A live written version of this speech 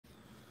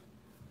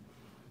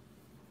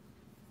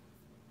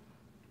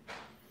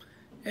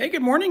Hey,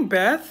 good morning,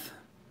 Beth.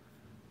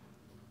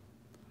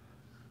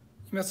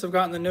 You must have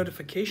gotten the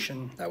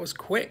notification. That was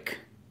quick.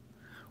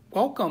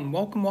 Welcome,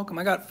 welcome, welcome.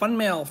 I got fun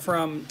mail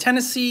from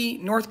Tennessee,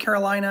 North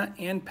Carolina,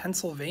 and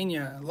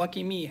Pennsylvania.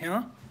 Lucky me,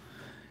 huh?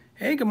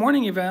 Hey, good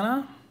morning,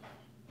 Ivana.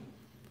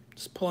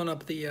 Just pulling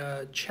up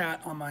the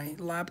chat on my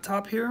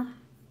laptop here.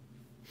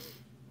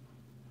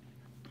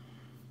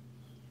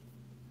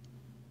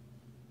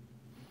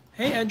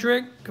 Hey,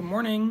 Edric. Good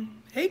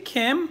morning. Hey,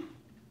 Kim.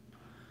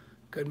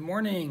 Good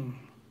morning.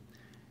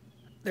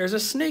 There's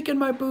a snake in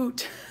my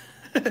boot.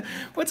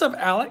 What's up,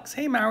 Alex?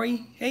 Hey,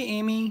 Maui. Hey,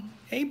 Amy.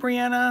 Hey,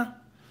 Brianna.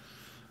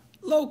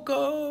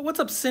 Loco. What's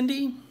up,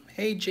 Cindy?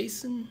 Hey,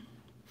 Jason.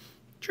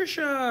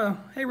 Trisha.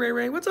 Hey, Ray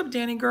Ray. What's up,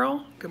 Danny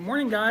girl? Good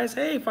morning, guys.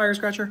 Hey, Fire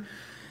Scratcher.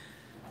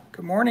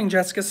 Good morning,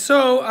 Jessica.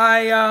 So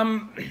I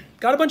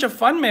got a bunch of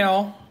fun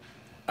mail.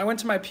 I went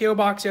to my P.O.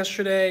 box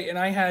yesterday, and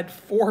I had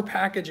 4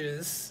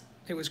 packages.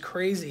 It was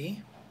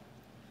crazy.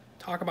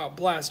 Talk about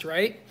blessed,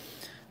 right?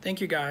 Thank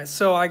you, guys.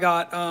 So I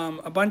got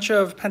a bunch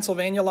of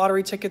Pennsylvania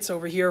lottery tickets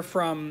over here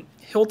from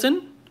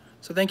Hilton.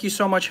 So thank you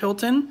so much,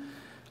 Hilton.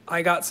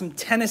 I got some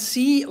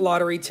Tennessee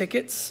lottery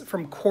tickets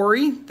from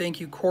Corey. Thank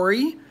you,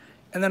 Corey.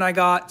 And then I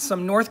got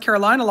some North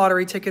Carolina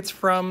lottery tickets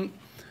from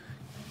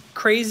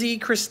Crazy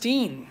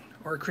Christine,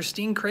 or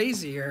Christine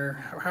Crazy,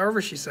 or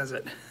however she says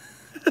it.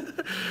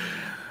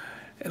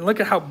 And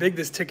look at how big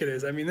this ticket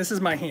is. I mean, this is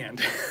my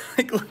hand.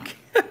 Like, look.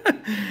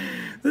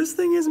 This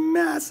thing is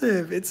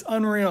massive. It's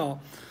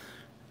unreal.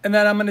 And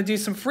then I'm going to do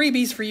some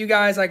freebies for you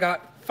guys. I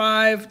got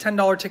 5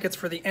 $10 tickets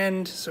for the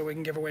end, so we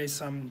can give away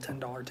some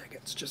 $10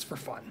 tickets just for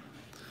fun.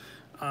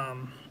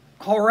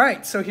 All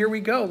right, so here we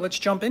go. Let's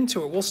jump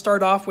into it. We'll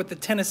start off with the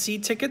Tennessee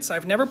tickets.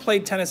 I've never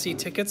played Tennessee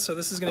tickets, so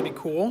this is going to be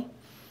cool.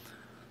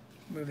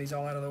 Move these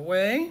all out of the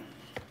way.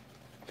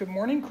 Good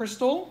morning,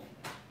 Crystal.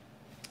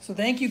 So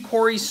thank you,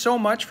 Corey, so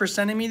much for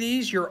sending me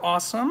these. You're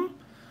awesome.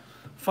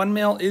 Fun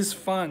mail is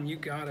fun. You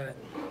got it.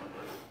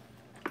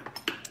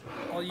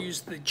 I'll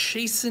use the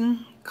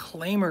Chasin'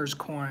 Claimers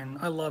coin.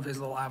 I love his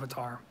little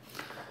avatar.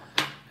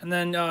 And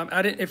then,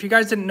 if you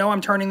guys didn't know, I'm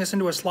turning this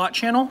into a slot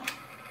channel.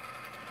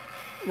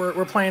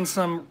 We're playing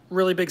some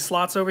really big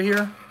slots over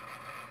here.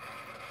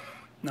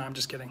 No, I'm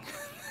just kidding.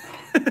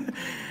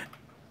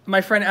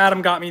 My friend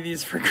Adam got me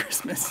these for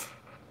Christmas.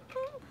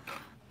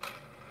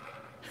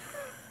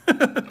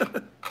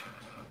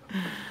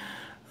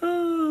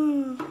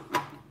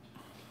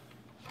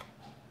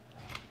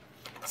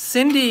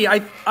 Cindy,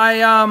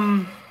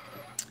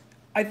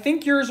 I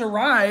think yours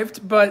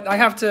arrived, but I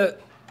got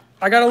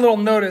a little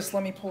notice.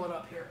 Let me pull it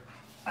up here.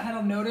 I had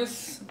a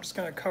notice. I'm just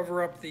going to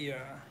cover up the,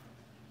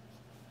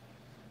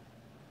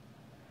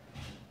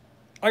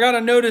 I got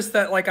a notice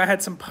that like I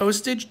had some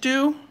postage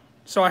due.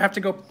 So I have to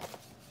go,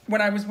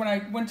 when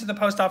I went to the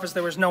post office,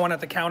 there was no one at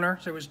the counter.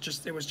 So it was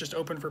just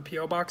open for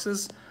PO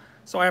boxes.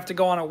 So I have to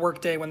go on a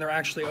work day when they're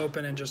actually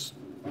open and just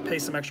pay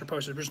some extra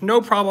postage. There's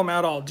no problem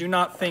at all. Do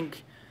not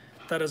think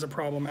that is a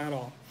problem at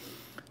all.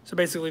 So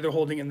basically they're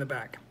holding it in the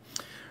back.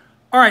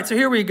 All right, so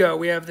here we go.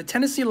 We have the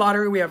Tennessee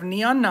Lottery. We have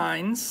Neon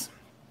Nines.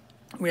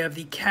 We have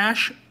the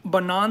Cash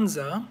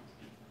Bonanza.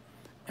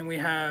 And we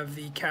have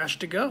the Cash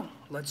to Go.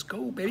 Let's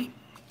go, baby.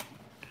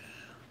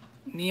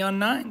 Neon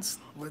Nines.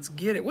 Let's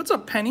get it. What's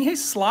up, Penny? Hey,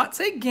 Slots.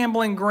 Hey,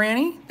 Gambling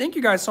Granny. Thank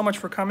you guys so much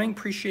for coming.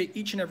 Appreciate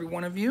each and every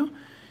one of you.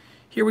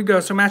 Here we go.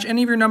 So match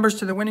any of your numbers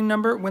to the winning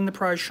number. Win the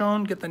prize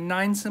shown. Get the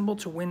 9 symbol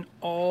to win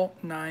all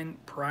 9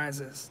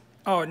 prizes.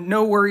 Oh,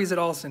 no worries at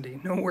all, Cindy.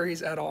 No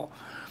worries at all.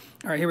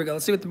 All right, here we go.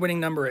 Let's see what the winning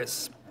number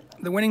is.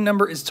 The winning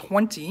number is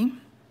 20.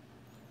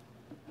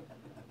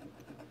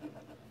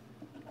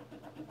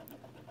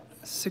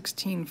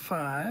 16,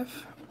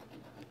 5,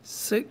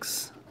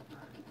 6.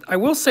 I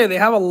will say they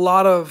have a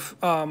lot of,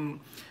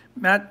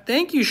 Matt,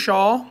 thank you,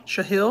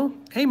 Shahil.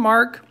 Hey,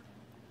 Mark.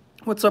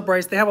 What's up,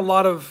 Bryce? They have a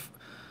lot of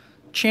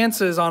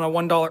chances on a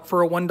 $1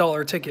 for a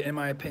 $1 ticket, in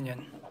my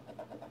opinion.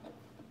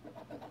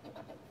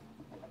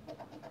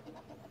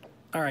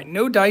 All right,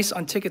 no dice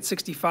on ticket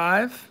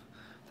 65.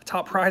 The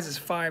top prize is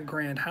 $5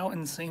 grand. How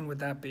insane would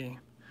that be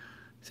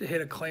to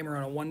hit a claimer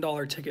on a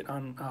 $1 ticket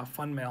on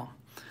Fun Mail?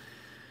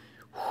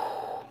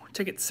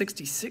 Ticket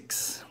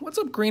 66. What's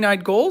up, Green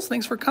Eyed Goals?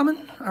 Thanks for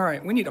coming. All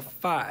right, we need a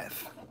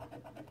 5.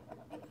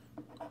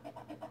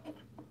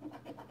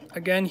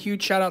 Again,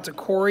 huge shout out to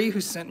Corey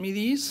who sent me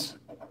these.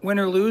 Win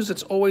or lose,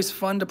 it's always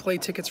fun to play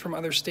tickets from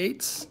other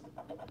states.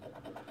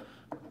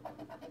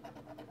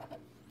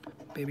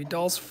 Baby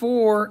Dolls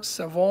 4,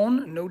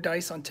 Savon, no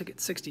dice on ticket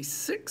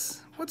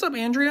 66. What's up,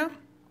 Andrea?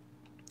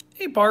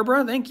 Hey,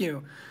 Barbara, thank you.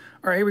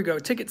 All right, here we go.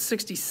 Ticket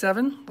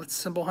 67. Let's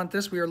symbol hunt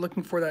this. We are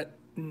looking for that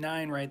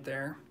 9 right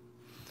there.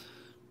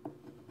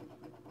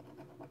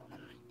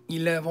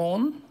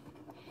 11,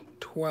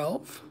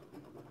 12,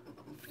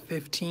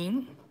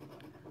 15,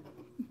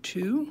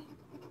 2,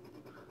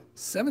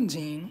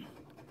 17,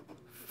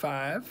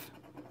 5,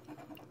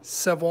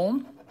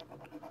 7,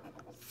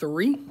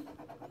 3,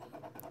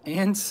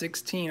 and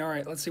 16. All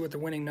right, let's see what the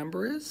winning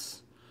number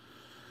is.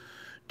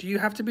 Do you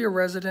have to be a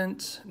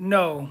resident?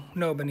 No,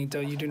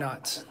 Benito, you do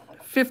not.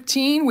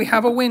 15. We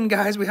have a win,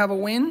 guys. We have a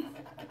win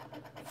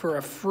for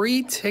a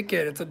free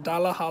ticket. It's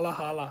 $1 holla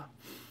holla.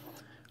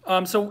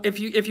 So if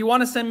you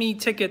want to send me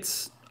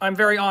tickets, I'm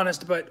very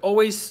honest, but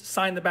always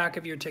sign the back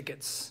of your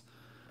tickets.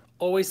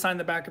 Always sign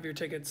the back of your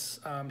tickets.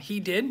 He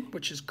did,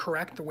 which is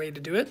correct, the way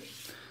to do it.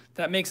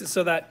 That makes it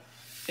so that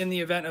in the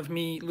event of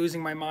me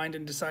losing my mind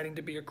and deciding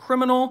to be a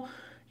criminal,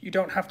 you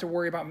don't have to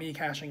worry about me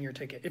cashing your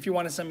ticket if you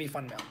want to send me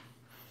fun mail.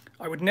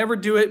 I would never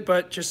do it,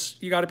 but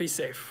just, you got to be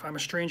safe. I'm a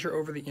stranger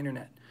over the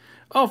internet.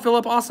 Oh,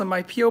 Philip, awesome.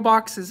 My P.O.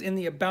 box is in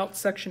the About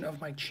section of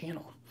my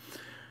channel.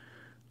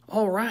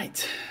 All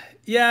right.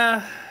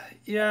 Yeah,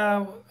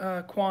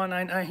 Quan,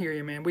 I hear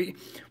you, man.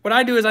 What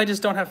I do is I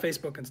just don't have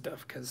Facebook and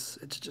stuff because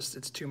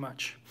it's too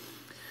much.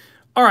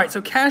 All right,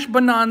 so Cash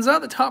Bonanza.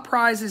 The top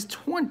prize is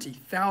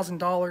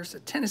 $20,000. A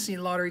Tennessee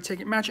lottery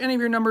ticket. Match any of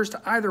your numbers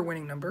to either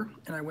winning number,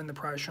 and I win the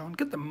prize shown.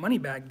 Get the money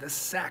bag, the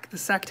sack. The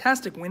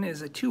sacktastic win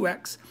is a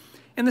 2X.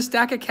 And the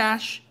stack of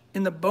cash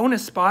in the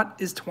bonus spot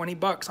is 20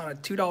 bucks on a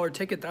 $2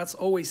 ticket. That's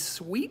always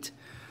sweet.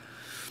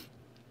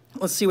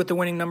 Let's see what the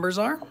winning numbers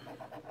are.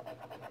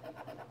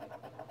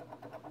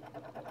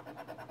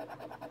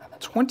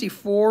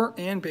 24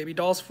 and Baby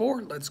Dolls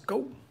 4. Let's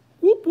go.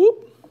 Whoop,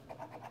 whoop.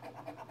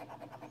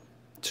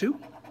 2,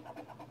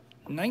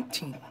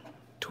 19,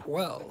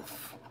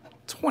 12,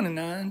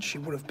 29. She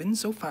would have been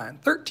so fine.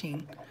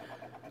 13,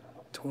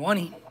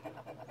 20,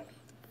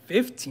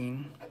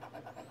 15,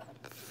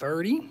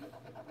 30,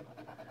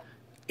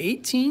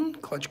 18,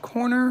 clutch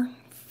corner,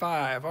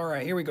 5. All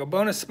right, here we go.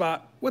 Bonus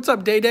spot. What's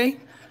up, Day Day?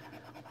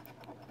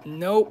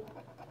 Nope.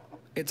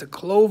 It's a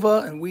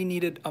Clova, and we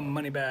needed a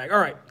money bag. All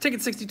right,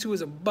 ticket 62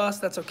 is a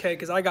bust. That's okay,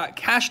 because I got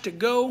cash to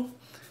go.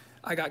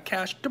 I got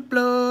cash to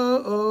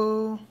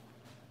blow.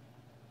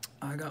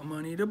 I got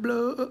money to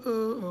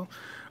blow.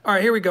 All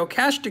right, here we go.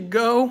 Cash to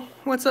go.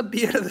 What's up,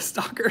 Beata the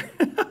Stalker?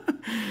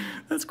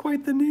 That's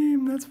quite the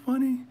name. That's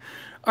funny.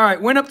 All right,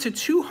 went up to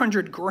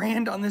 200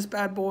 grand on this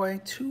bad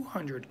boy.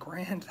 200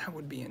 grand. That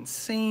would be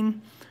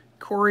insane.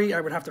 Corey,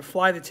 I would have to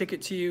fly the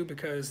ticket to you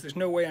because there's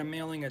no way I'm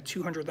mailing a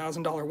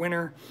 $200,000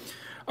 winner.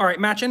 All right,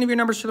 match any of your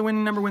numbers to the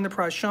winning number, win the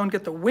prize shown.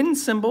 Get the win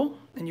symbol,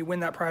 and you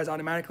win that prize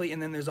automatically.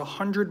 And then there's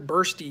 100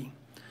 bursty.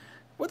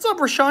 What's up,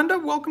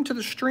 Rashonda? Welcome to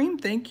the stream.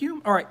 Thank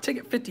you. All right,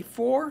 ticket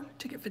 54.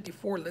 Ticket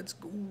 54, let's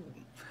go.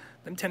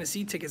 Them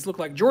Tennessee tickets look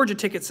like Georgia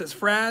tickets, says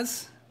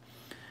Fraz.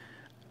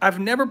 I've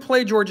never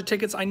played Georgia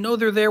tickets. I know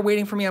they're there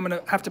waiting for me. I'm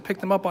going to have to pick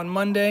them up on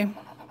Monday.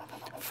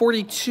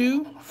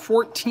 42,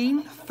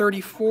 14,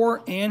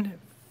 34, and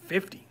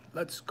 50.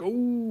 Let's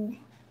go.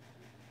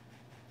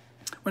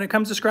 When it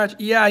comes to scratch,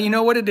 yeah, you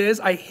know what it is?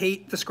 I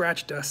hate the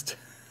scratch dust.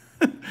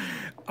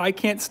 I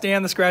can't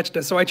stand the scratch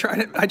dust, so I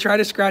try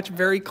to scratch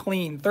very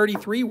clean.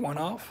 33, one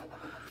off.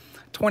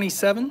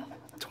 27,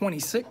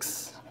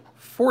 26,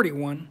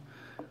 41.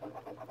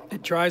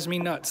 It drives me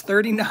nuts.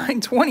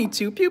 39,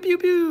 22, pew, pew,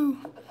 pew.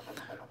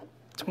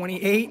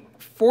 28,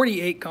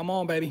 48, come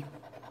on, baby.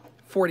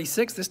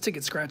 46, this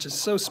ticket scratch is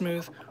so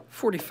smooth.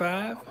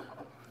 45,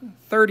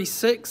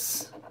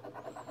 36,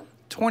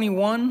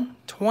 21,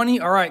 20.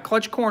 All right,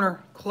 clutch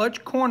corner,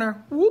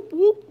 whoop,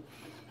 whoop.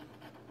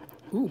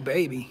 Ooh,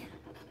 baby.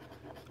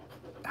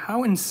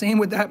 How insane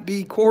would that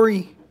be,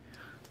 Corey?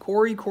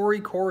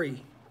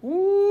 Corey.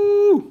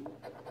 Ooh.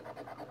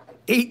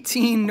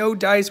 18, no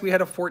dice, we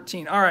had a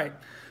 14. All right,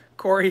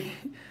 Corey,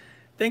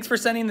 thanks for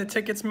sending the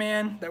tickets,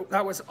 man.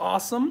 That was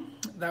awesome.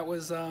 That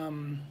was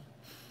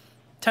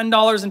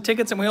 $10 in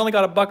tickets, and we only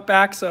got $1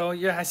 back, so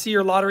yeah, I see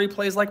your lottery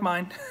plays like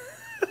mine.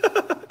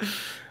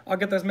 I'll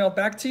get those mailed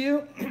back to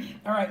you.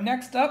 All right,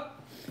 next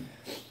up,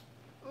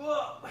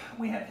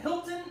 we have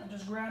Hilton. I'm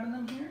just grabbing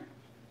them here.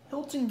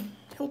 Hilton,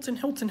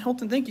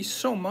 thank you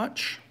so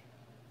much.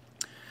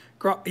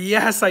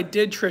 Yes, I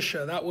did,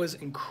 Trisha. That was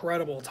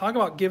incredible. Talk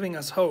about giving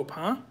us hope,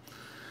 huh?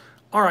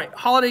 All right,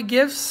 holiday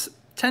gifts,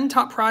 10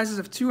 top prizes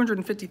of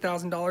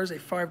 $250,000, a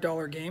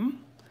 $5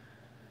 game.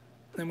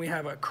 Then we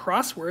have a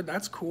crossword.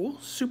 That's cool.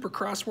 Super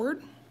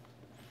crossword.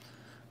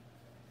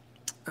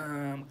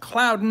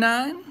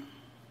 Cloud9.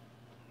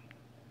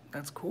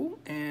 That's cool.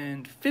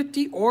 And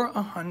 50 or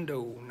a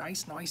hundo.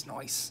 Nice.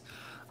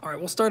 All right,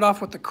 we'll start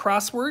off with the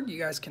crossword. You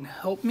guys can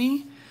help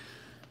me.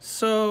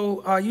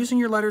 So using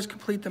your letters,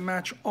 complete the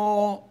match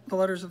all the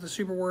letters of the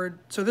super word.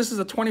 So this is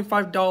a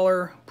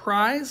 $25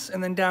 prize.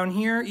 And then down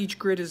here, each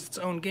grid is its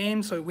own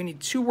game. So we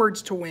need 2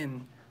 words to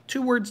win.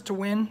 2 words to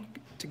win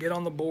to get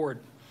on the board.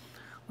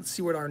 Let's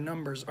see what our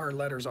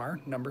letters are.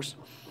 Numbers.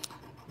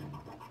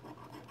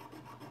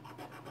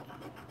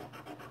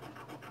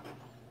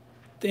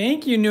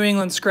 Thank you, New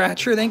England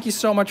Scratcher. Thank you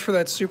so much for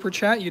that super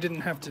chat. You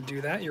didn't have to do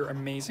that. You're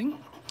amazing.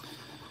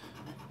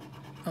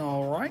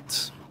 All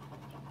right.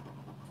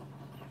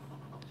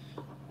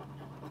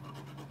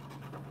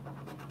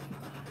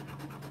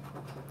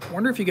 I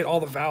wonder if you get all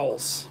the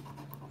vowels.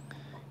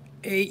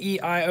 A, E,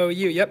 I, O,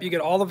 U. Yep, you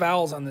get all the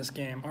vowels on this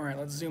game. All right,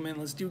 let's zoom in.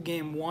 Let's do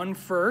game 1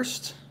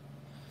 first.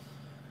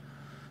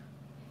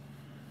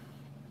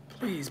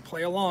 Please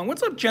play along.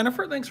 What's up,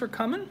 Jennifer? Thanks for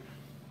coming.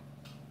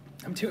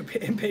 I'm too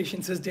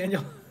impatient, says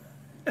Daniel.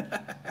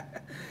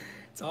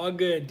 It's all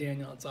good,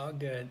 Daniel. It's all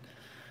good.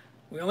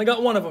 We only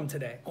got one of them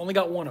today. Only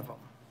got one of them.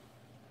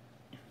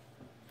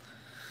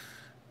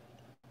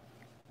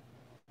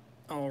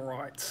 All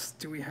right.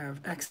 Do we have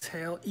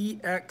exhale?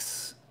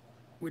 EX.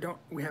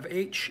 We have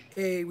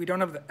HA. We don't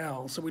have the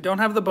L. So we don't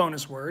have the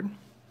bonus word.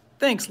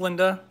 Thanks,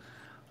 Linda.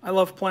 I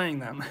love playing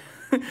them.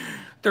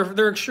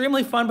 They're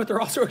extremely fun, but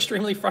they're also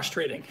extremely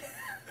frustrating.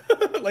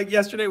 Like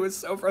yesterday was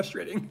so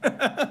frustrating.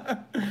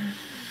 But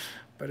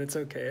it's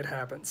okay. It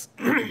happens.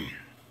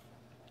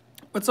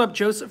 What's up,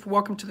 Joseph?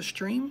 Welcome to the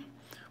stream.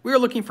 We are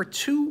looking for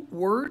 2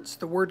 words.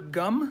 The word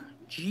gum,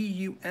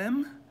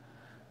 G-U-M.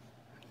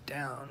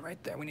 Down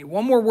right there. We need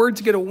one more word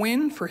to get a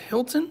win for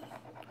Hilton.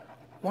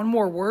 One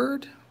more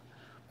word.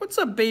 What's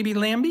up, baby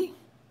Lambie?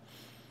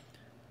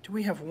 Do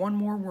we have one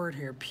more word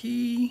here?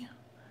 P,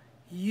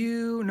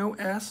 U, no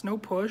S, no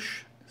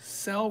push.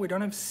 Cell, we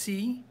don't have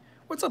C.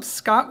 What's up,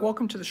 Scott?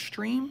 Welcome to the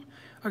stream.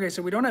 Okay,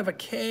 so we don't have a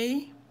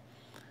K.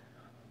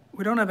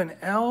 We don't have an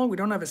L. We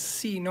don't have a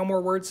C. No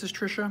more words, says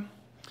Trisha.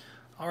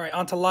 All right,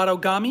 on to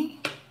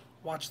Lotogami.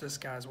 Watch this,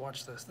 guys.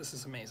 Watch this. This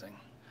is amazing.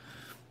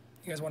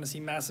 You guys want to see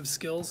massive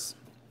skills?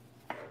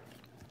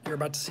 You're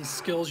about to see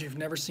skills you've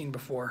never seen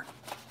before.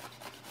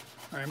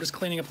 All right, I'm just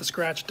cleaning up the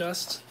scratch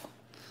dust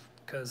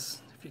because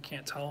if you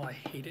can't tell, I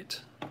hate it.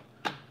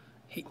 I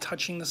hate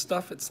touching the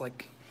stuff. It's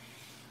like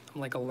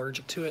I'm like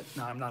allergic to it.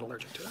 No, I'm not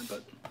allergic to it,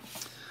 but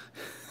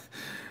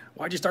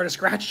why'd you start a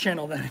scratch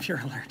channel then if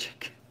you're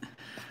allergic?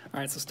 All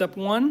right, so step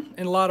 1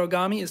 in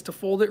Lotogami is to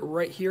fold it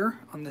right here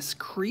on this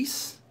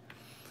crease.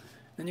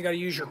 Then you got to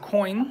use your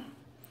coin.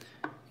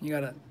 You got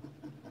to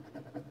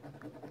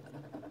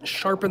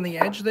sharpen the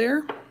edge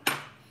there,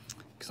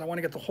 because I want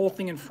to get the whole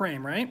thing in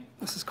frame, right?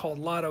 This is called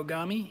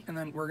Lotogami, and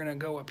then we're going to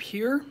go up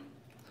here.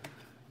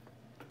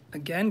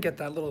 Again, get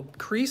that little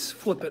crease,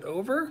 flip it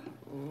over.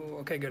 Ooh,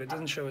 okay, good. It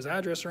doesn't show his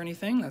address or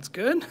anything. That's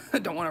good. I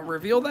don't want to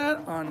reveal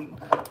that on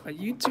a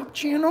YouTube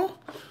channel.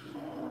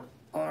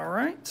 All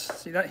right.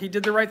 See that? He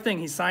did the right thing.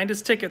 He signed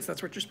his tickets.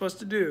 That's what you're supposed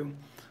to do.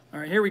 All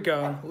right, here we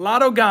go.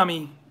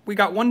 Lotogami. We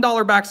got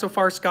 $1 back so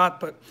far,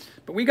 Scott, but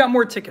we got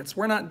more tickets.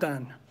 We're not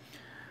done.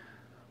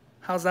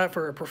 How's that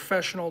for a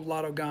professional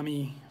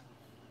Lotogami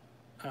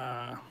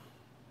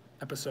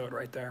episode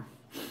right there?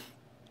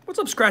 What's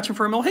up, Scratching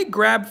for a Mill? Hey,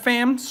 Grab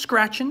fam,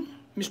 Scratching,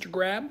 Mr.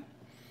 Grab.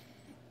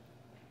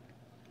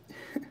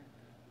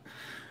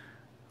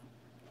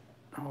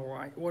 All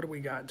right, what do we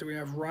got? Do we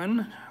have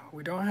run?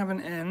 We don't have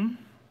an N.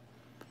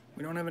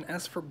 We don't have an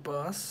S for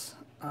bus.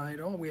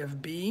 Idle. We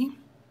have B.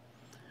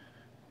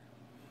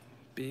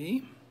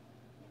 B.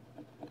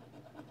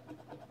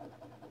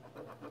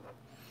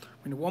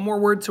 We need one more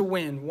word to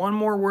win. One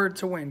more word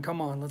to win. Come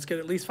on, let's get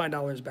at least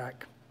 $5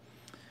 back.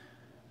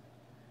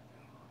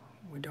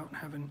 We don't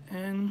have an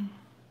N.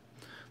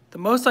 The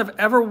most I've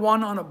ever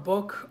won on a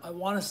book, I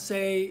want to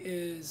say,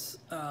 is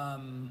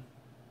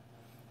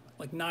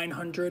like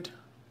 900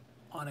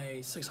 on a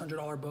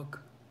 $600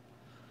 book.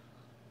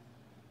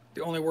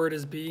 The only word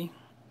is B.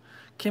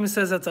 Kim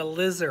says that's a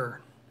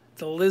lizard.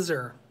 It's a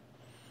lizard.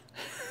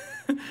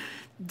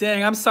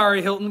 Dang, I'm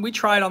sorry, Hilton. We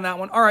tried on that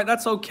one. All right,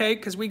 that's okay,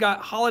 because we got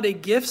holiday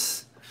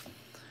gifts.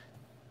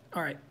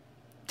 All right,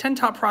 10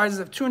 top prizes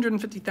of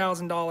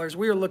 $250,000.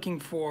 We are looking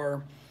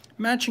for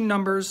matching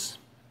numbers,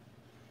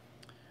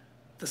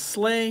 the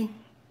sleigh,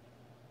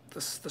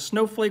 the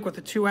snowflake with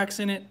the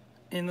 2X in it,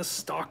 and the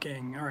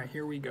stocking. All right,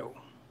 here we go.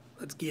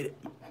 Let's get it.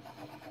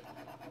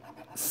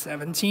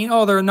 17.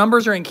 Oh, their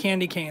numbers are in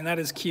candy cane. That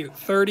is cute.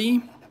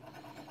 30,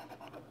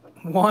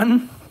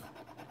 1,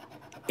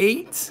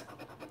 8,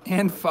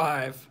 and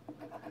 5.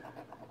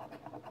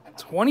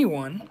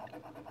 21,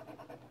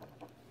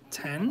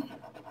 10,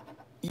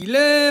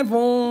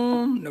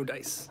 11, no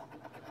dice.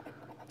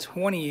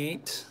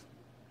 28,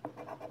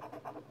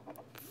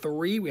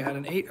 3, we had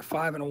an 8, a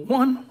 5, and a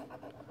 1.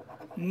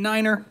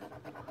 9er.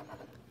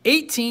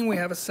 18, we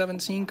have a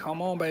 17.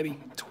 Come on, baby.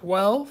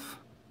 12.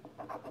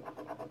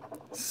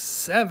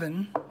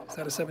 7. Is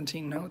that a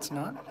 17? No, it's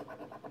not.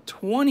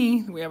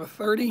 20, we have a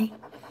 30.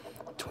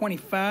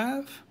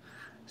 25.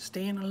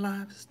 Staying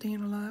alive,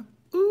 staying alive.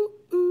 Ooh,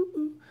 ooh,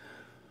 ooh.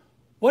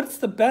 What's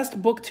the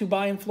best book to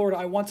buy in Florida?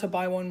 I want to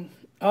buy one.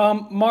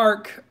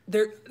 Mark,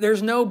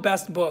 there's no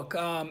best book.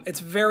 It's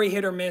very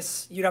hit or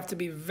miss. You'd have to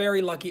be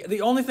very lucky.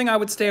 The only thing I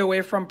would stay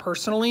away from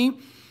personally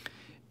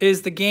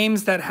is the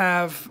games that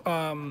have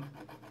a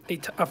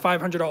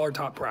 $500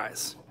 top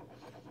prize.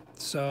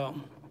 So,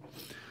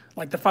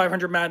 like the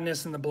 500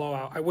 Madness and the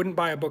Blowout, I wouldn't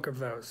buy a book of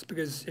those,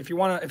 because if you're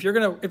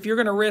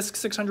gonna risk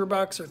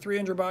 $600 or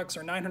 $300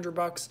 or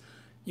 $900,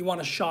 you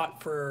want a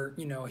shot for,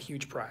 you know, a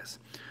huge prize.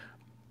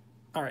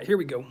 All right, here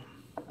we go.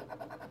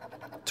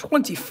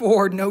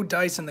 24, no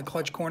dice in the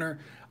clutch corner.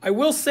 I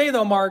will say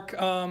though, Mark,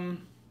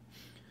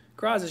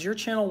 Graz, is your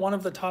channel one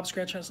of the top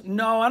scratch channels?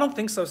 No, I don't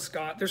think so,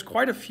 Scott. There's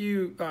quite a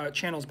few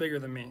channels bigger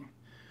than me,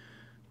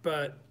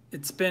 but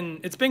it's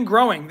been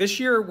growing. This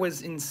year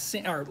was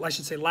insane, or I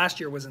should say last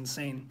year was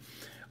insane.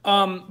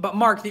 But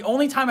Mark, the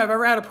only time I've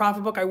ever had a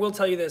profit book, I will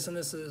tell you this, and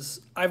this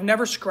is, I've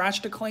never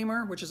scratched a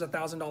claimer, which is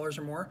 $1,000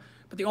 or more.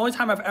 But the only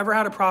time I've ever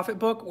had a profit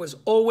book was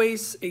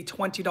always a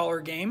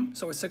 $20 game,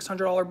 so a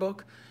 $600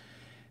 book.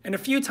 And a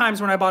few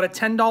times when I bought a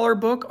 $10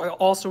 book,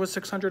 also a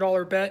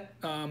 $600 bet,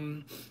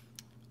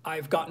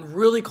 I've gotten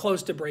really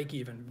close to break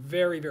even.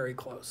 Very, very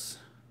close.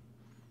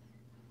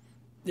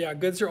 Yeah,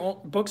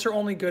 books are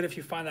only good if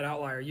you find that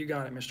outlier. You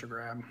got it, Mr.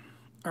 Grab.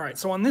 All right,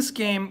 so on this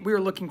game, we were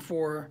looking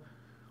for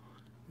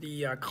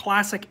the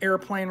classic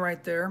airplane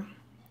right there.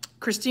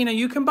 Christina,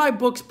 you can buy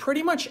books.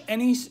 Pretty much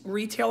any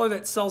retailer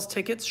that sells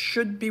tickets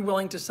should be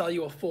willing to sell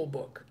you a full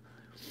book.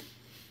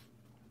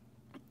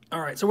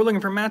 All right, so we're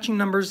looking for matching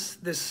numbers.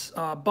 This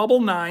Bubble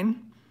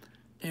 9,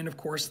 and of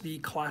course the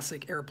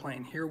classic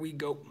airplane. Here we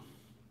go.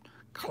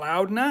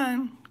 Cloud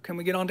 9. Can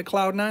we get on to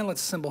Cloud 9?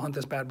 Let's symbol hunt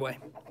this bad boy.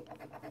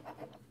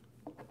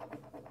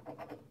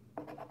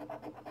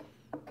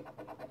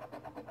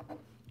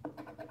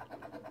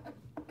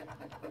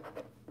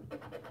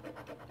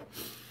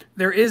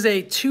 There is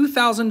a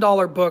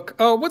 $2,000 book.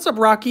 Oh, what's up,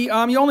 Rocky?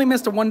 You only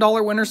missed a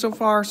 $1 winner so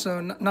far, so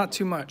not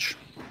too much.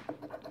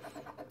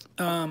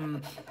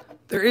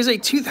 There is a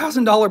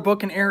 $2,000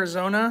 book in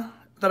Arizona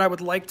that I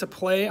would like to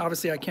play.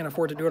 Obviously, I can't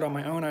afford to do it on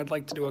my own. I'd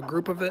like to do a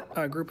group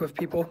of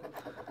people,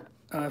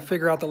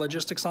 figure out the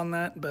logistics on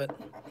that, but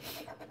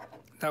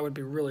that would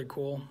be really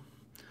cool.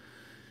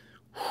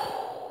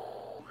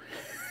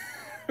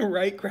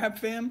 Right, Crab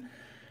Fam?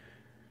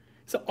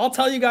 So I'll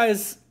tell you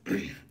guys,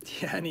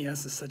 yeah,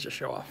 NES is such a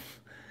show-off.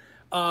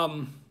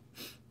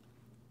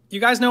 You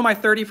guys know my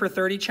 30 for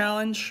 30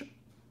 challenge?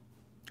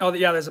 Oh,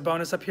 yeah, there's a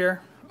bonus up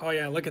here. Oh,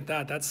 yeah, look at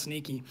that. That's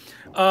sneaky.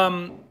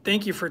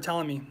 Thank you for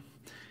telling me.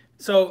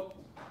 So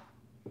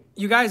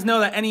you guys know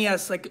that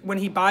NES, like when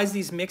he buys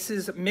these mix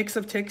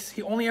of ticks,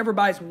 he only ever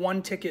buys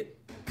one ticket.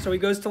 So he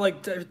goes to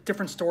like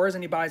different stores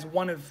and he buys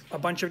one of a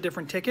bunch of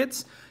different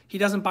tickets. He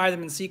doesn't buy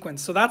them in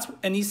sequence. So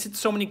and he's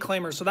so many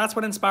claimers. So that's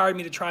what inspired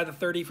me to try the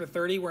 30 for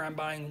 30, where I'm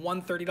buying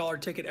one $30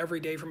 ticket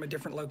every day from a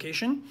different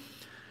location.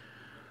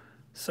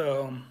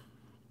 So,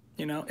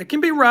 you know, it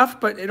can be rough,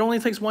 but it only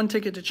takes one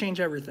ticket to change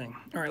everything.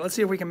 All right, let's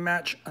see if we can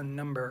match a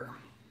number.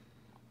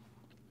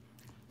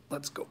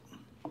 Let's go.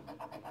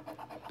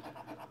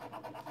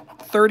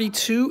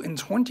 32 and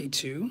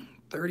 22.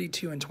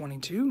 32 and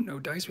 22. No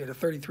dice. We had a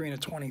 33 and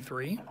a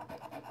 23.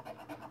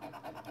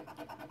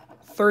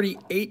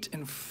 38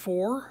 and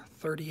 4.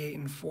 38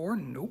 and 4.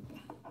 Nope.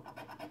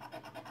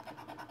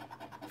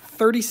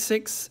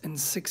 36 and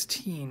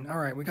 16. All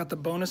right, we got the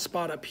bonus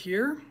spot up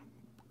here.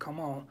 Come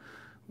on.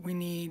 We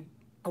need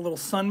a little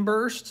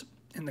sunburst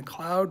in the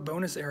cloud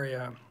bonus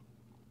area.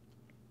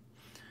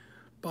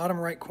 Bottom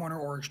right corner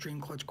or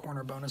extreme clutch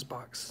corner bonus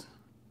box.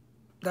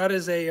 That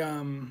is a,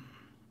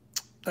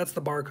 that's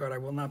the barcode. I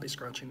will not be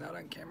scratching that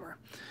on camera.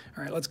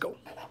 All right, let's go.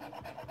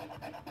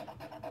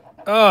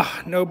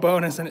 Oh, no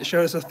bonus, and it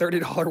showed us a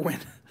 $30 win.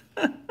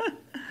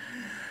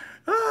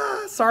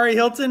 Sorry,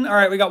 Hilton. All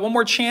right, we got one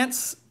more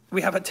chance.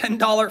 We have a $10,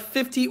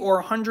 $50,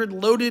 or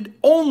 $100 loaded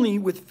only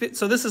with,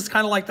 so this is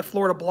kind of like the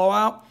Florida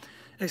blowout,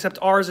 except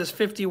ours is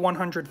 50,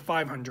 100,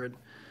 500.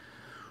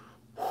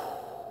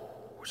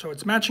 So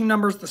it's matching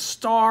numbers, the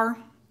star,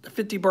 the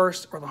 50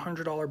 burst, or the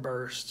 $100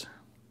 burst.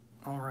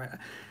 All right.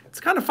 It's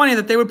kind of funny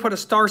that they would put a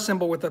star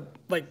symbol with a,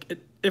 like,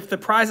 if the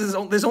prizes,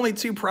 there's only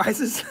 2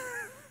 prizes.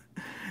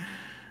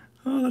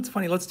 Oh, that's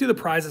funny. Let's do the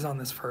prizes on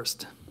this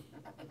first.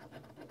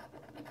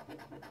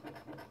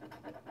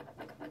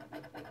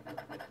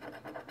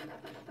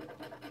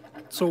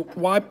 So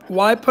why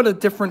put a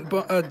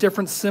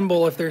different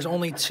symbol if there's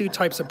only 2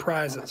 types of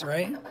prizes,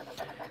 right?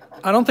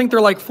 I don't think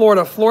they're like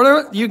Florida.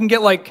 Florida, you can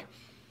get like,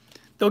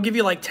 they'll give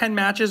you like 10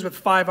 matches with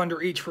 5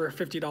 under each for a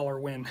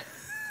 $50 win.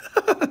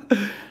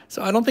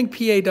 So I don't think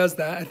PA does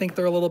that. I think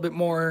they're a little bit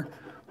more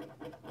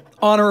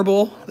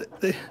honorable.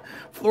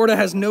 Florida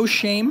has no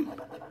shame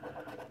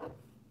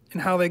in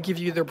how they give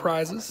you their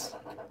prizes.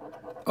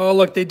 Oh,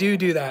 look, they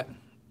do that.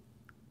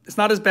 It's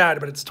not as bad,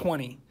 but it's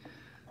 20.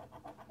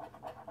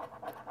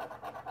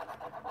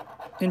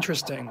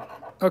 Interesting.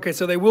 Okay,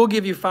 so they will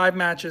give you 5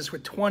 matches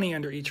with 20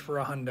 under each for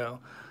a hundo.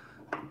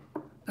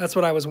 That's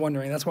what I was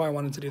wondering. That's why I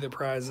wanted to do the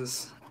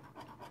prizes.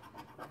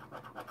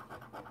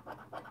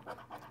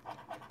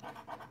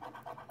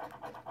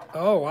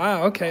 Oh,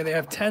 wow. Okay, they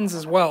have 10s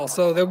as well.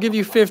 So they'll give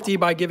you 50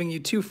 by giving you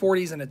 2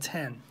 40s and a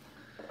 10.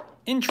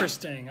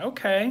 Interesting.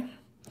 Okay.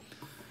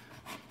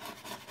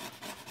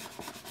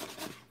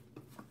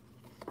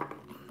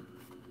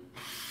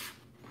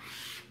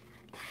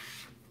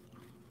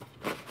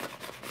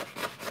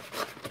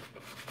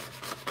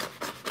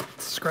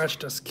 Scratch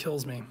dust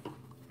kills me.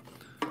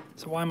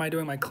 So why am I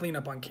doing my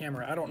cleanup on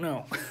camera? I don't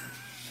know.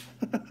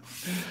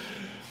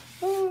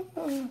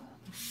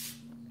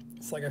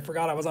 It's like I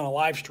forgot I was on a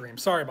live stream.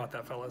 Sorry about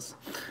that, fellas.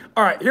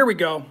 All right, here we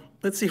go.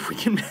 Let's see if we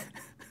can...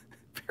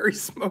 Very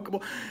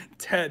smokable.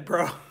 Ted,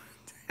 bro.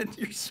 Ted,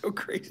 you're so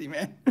crazy,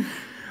 man.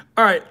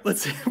 All right,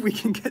 let's see if we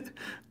can get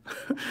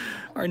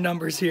our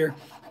numbers here.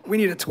 We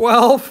need a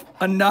 12,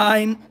 a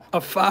 9,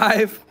 a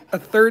 5, a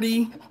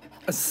 30,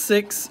 a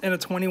 6, and a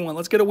 21.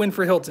 Let's get a win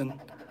for Hilton.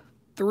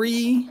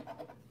 3,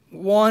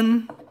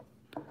 1,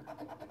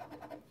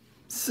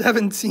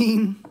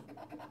 17,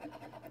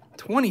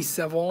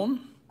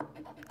 27,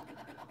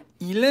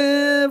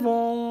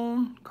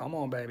 11. Come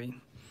on, baby.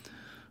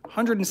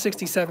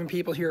 167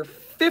 people here,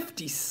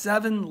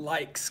 57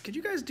 likes. Could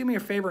you guys do me a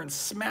favor and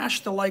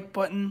smash the like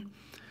button?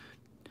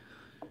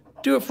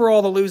 Do it for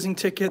all the losing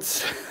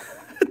tickets.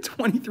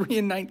 23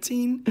 and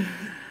 19.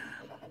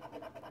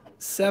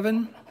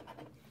 7,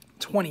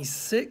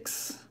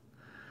 26.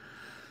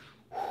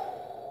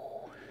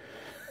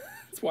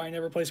 That's why I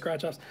never play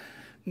scratch offs.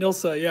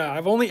 Nilsa, yeah,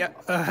 I've only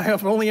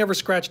ever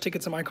scratched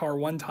tickets in my car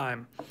one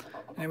time,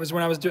 and it was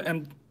when I was doing.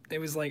 And it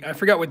was like, I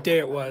forgot what day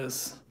it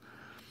was.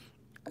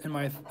 In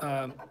my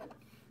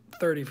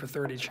 30 for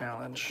 30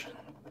 challenge.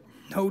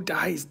 No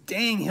dice.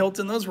 Dang,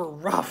 Hilton, those were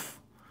rough.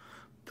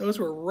 Those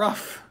were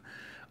rough.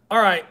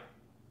 All right,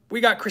 we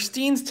got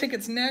Christine's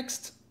tickets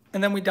next,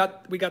 and then we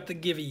got the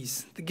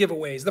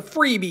giveaways, the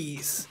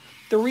freebies,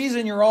 the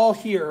reason you're all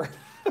here.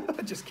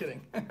 Just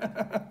kidding.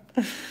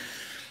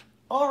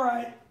 All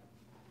right,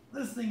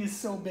 this thing is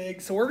so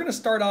big. So we're gonna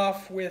start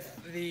off with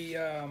the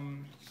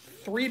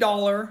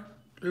 $3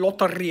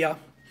 Loteria.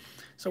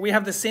 So we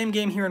have the same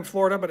game here in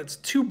Florida, but it's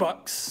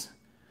 $2.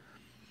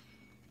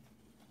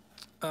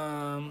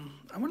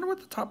 I wonder what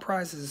the top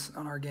prize is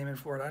on our game in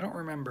Florida. I don't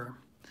remember.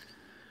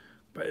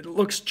 But it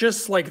looks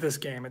just like this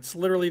game. It's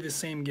literally the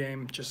same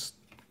game, just,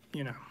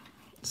 you know,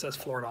 it says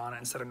Florida on it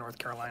instead of North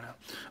Carolina.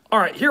 All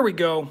right, here we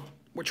go.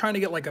 We're trying to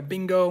get like a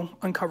bingo,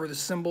 uncover the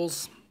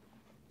symbols.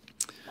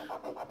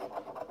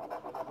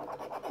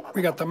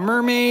 We got the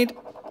mermaid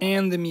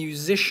and the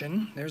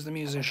musician. There's the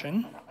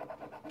musician.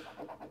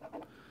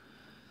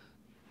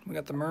 We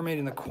got the mermaid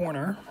in the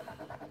corner.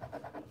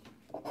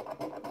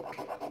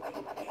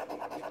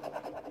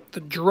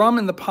 The drum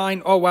and the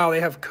pine. Oh, wow,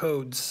 they have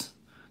codes.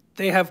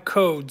 They have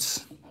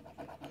codes.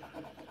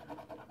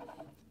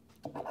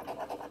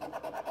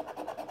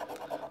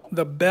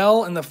 The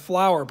bell and the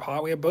flower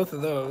pot. We have both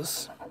of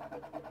those.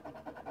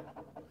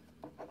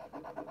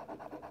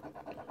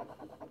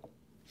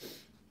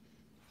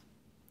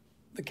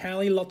 The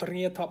Cali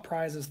Loteria top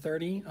prize is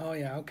 30. Oh,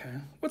 yeah, okay.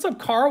 What's up,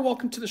 Carl?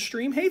 Welcome to the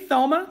stream. Hey,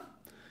 Thelma.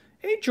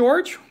 Hey,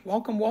 George.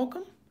 Welcome,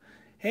 welcome.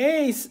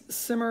 Hey,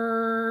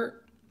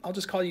 Simmer. I'll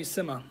just call you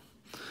Simma.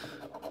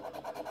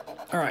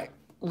 All right.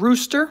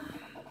 Rooster.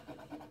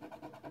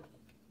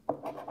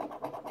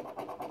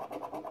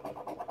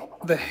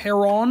 The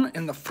heron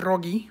and the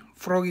froggy.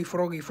 Froggy,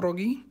 froggy,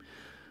 froggy.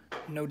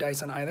 No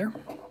dice on either.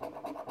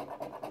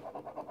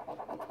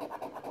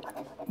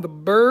 The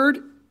bird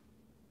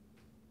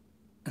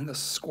and the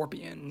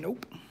scorpion.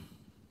 Nope.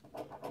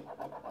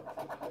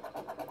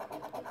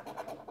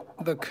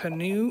 The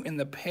canoe and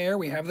the pear.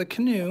 We have the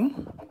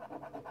canoe.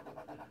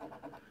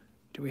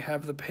 Do we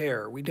have the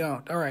pear? We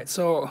don't. All right,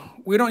 so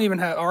we don't even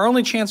have... Our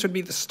only chance would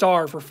be the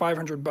star for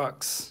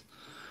 $500,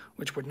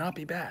 which would not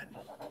be bad.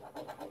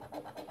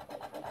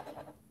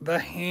 The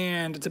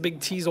hand. It's a big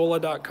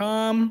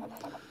tzola.com.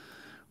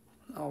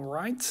 All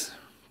right.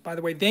 By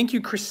the way, thank you,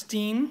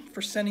 Christine,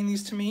 for sending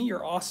these to me.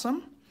 You're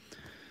awesome.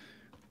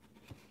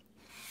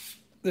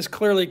 This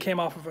clearly came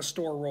off of a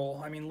store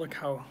roll. I mean, look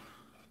how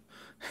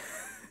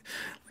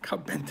look how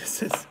bent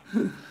this is.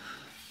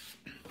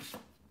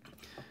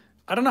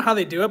 I don't know how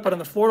they do it, but in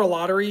the Florida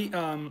Lottery,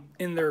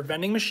 in their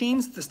vending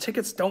machines, these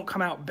tickets don't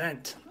come out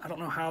bent. I don't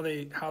know how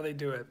they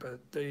do it, but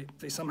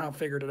they somehow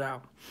figured it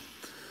out.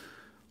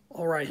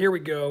 All right, here we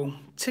go.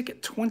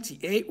 Ticket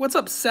 28. What's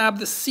up, Sab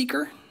the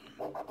Seeker?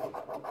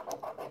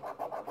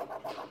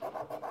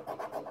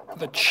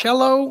 The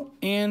cello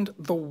and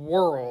the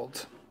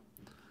world.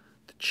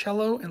 The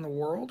cello and the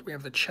world. We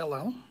have the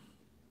cello.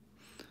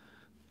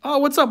 Oh,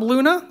 what's up,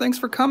 Luna? Thanks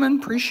for coming.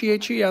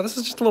 Appreciate you. Yeah, this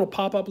is just a little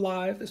pop-up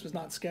live. This was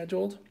not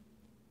scheduled.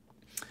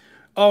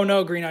 Oh,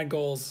 no, green-eyed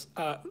goals.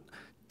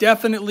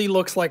 Definitely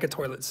looks like a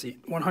toilet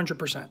seat.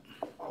 100%.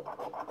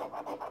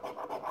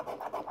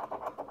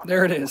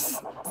 There it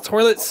is. The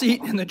toilet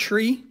seat in the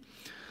tree.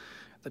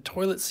 The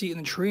toilet seat in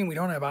the tree, and we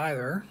don't have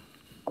either.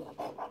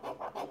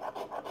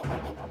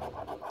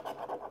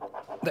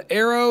 The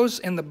arrows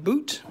and the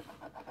boot.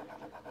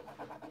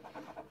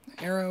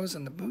 The arrows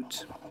and the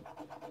boot.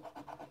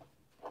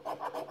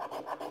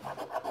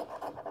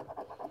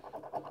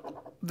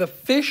 The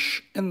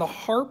fish and the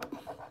harp.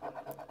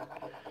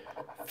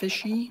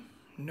 Fishy,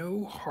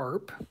 no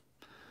harp.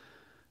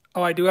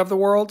 Oh, I do have the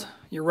world?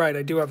 You're right,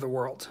 I do have the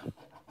world.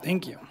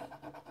 Thank you.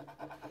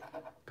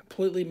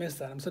 Completely missed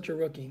that. I'm such a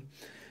rookie.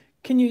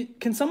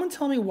 Can someone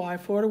tell me why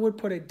Florida would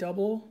put a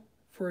double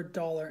for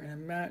 $1 and a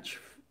match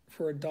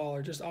for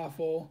 $1? Just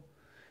awful.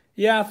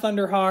 Yeah,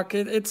 Thunderhawk,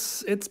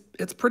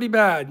 it's pretty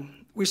bad.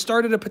 We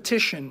started a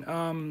petition.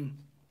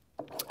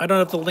 I don't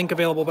have the link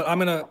available, but I'm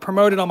gonna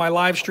promote it on my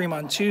live stream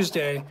on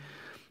Tuesday.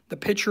 The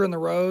pitcher and the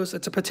rose.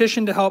 It's a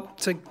petition to help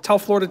to tell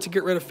Florida to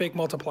get rid of fake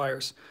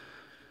multipliers.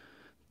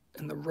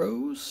 And the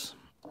rose.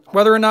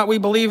 Whether or not we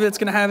believe it's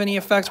going to have any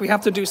effects, we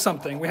have to do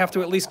something. We have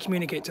to at least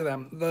communicate to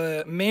them.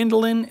 The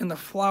mandolin and the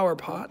flower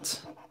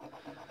pot.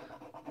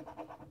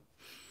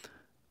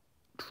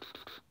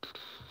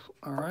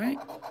 All right.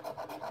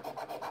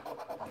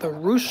 The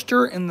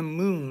Rooster and the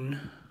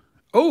Moon.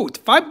 Oh, it's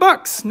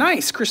 $5.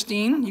 Nice,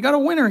 Christine. You got a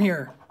winner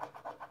here.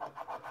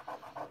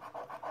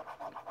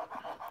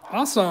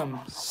 Awesome.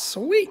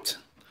 Sweet.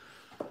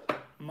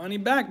 Money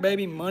back,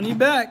 baby. Money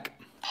back.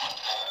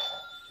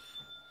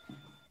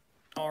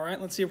 All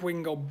right, let's see if we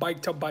can go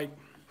bike to bike.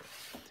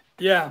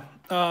 Yeah,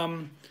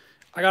 I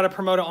got to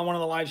promote it on one of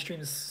the live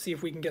streams, see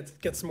if we can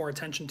get some more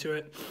attention to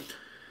it.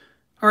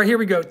 All right, here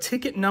we go.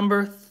 Ticket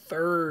number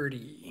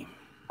 30.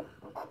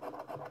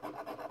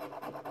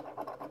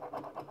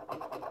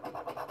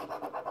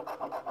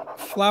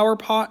 Flower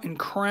pot and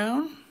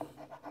crown.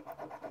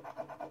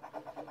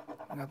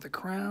 I got the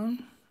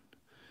crown.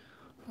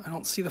 I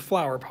don't see the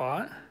flower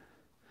pot.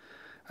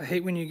 I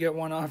hate when you get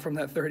one off from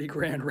that 30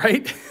 grand,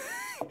 right?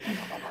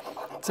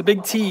 It's a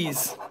big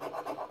tease.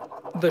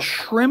 The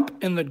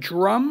shrimp and the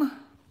drum.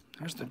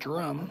 There's the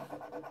drum.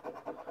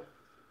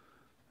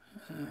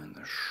 And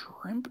the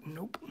shrimp,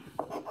 nope.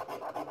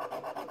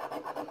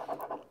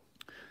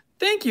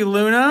 Thank you,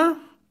 Luna.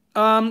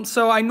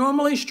 So I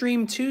normally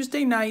stream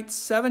Tuesday nights,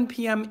 7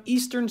 p.m.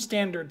 Eastern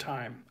Standard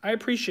Time. I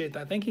appreciate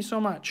that. Thank you so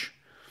much.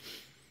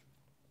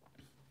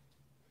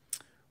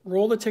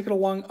 Roll the ticket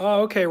along.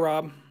 Oh, okay,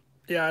 Rob.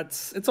 Yeah,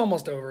 it's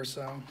almost over,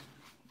 so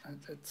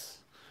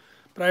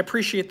but I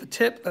appreciate the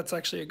tip. That's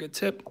actually a good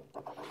tip.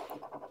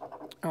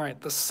 All right,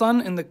 the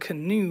sun and the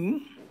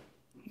canoe.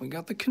 We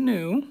got the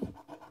canoe.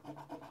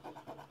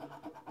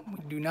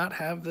 We do not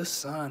have the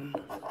sun.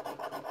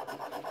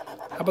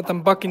 How about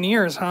them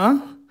Buccaneers,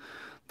 huh?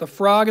 The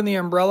frog and the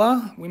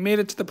umbrella. We made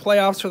it to the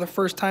playoffs for the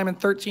first time in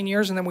 13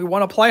 years, and then we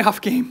won a playoff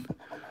game.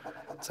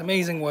 It's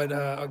amazing what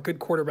a good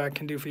quarterback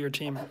can do for your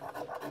team.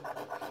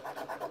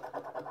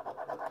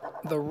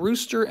 The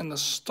rooster and the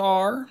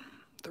star.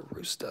 The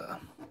rooster.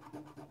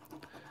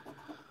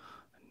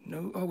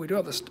 No, oh, we do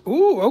have this.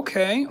 Ooh,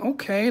 okay,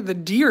 okay. The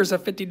deer's a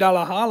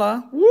 $50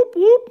 holla. Whoop,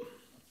 whoop.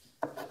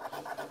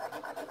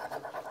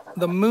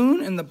 The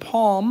moon and the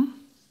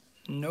palm.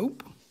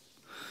 Nope.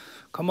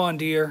 Come on,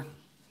 deer.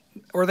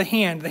 Or the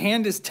hand. The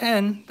hand is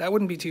 10. That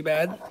wouldn't be too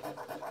bad.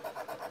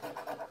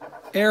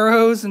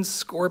 Arrows and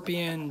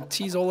scorpion.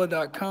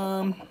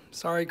 Tzola.com.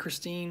 Sorry,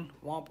 Christine.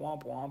 Womp,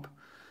 womp, womp.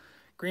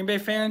 Green Bay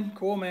fan?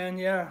 Cool, man.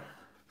 Yeah.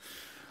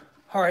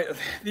 All right.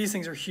 These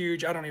things are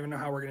huge. I don't even know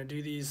how we're going to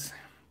do these.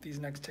 These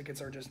next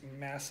tickets are just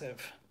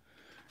massive.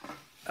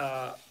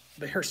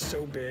 They're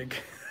so big.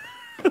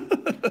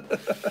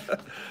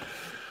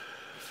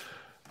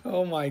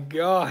 Oh my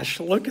gosh,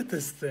 look at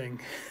this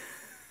thing.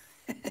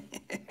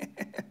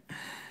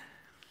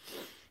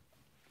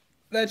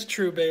 That's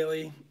true,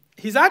 Bailey.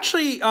 He's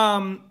actually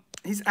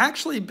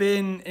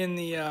been in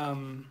the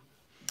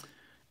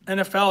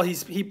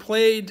NFL.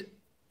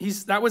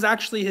 That was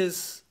actually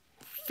his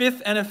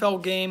 5th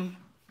NFL game.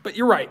 But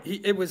you're right.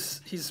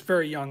 He's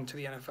very young to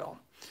the NFL.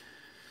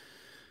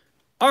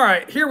 All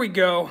right, here we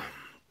go.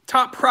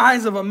 Top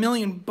prize of $1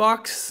 million.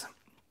 This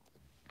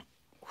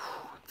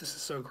is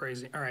so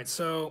crazy. All right,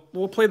 so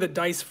we'll play the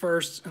dice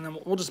first, and then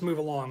we'll just move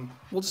along.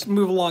 We'll just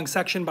move along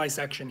section by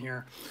section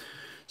here.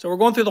 So we're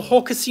going through the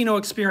whole casino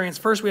experience.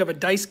 First, we have a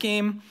dice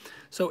game.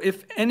 So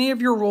if any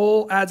of your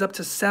roll adds up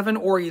to 7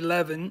 or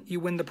 11, you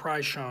win the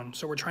prize shown.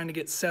 So we're trying to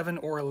get 7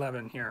 or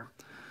 11 here.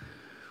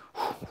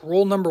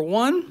 Roll number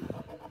 1.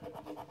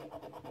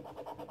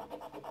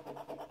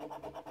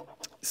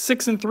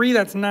 6 and 3,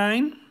 that's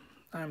 9.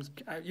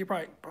 You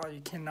probably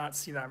cannot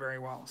see that very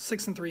well.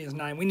 6 and 3 is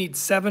 9. We need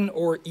 7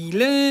 or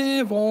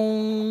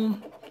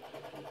 11.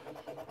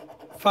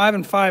 5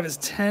 and 5 is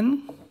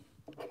 10.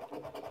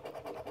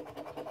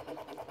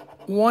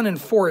 1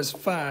 and 4 is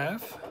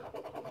 5.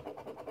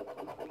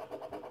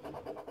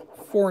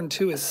 4 and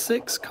 2 is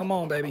 6. Come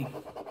on, baby.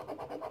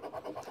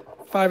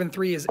 5 and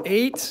 3 is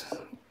 8.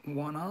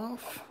 1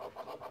 off.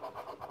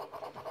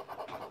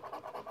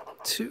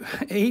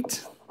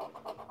 8.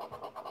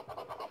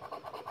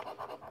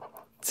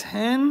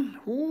 10.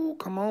 Ooh,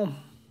 come on.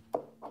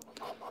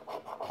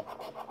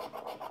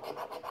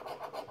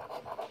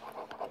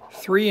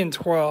 3 and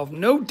 12.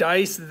 No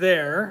dice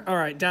there. All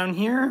right, down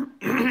here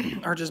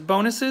are just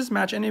bonuses.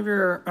 Match any of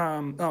your,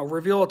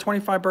 reveal a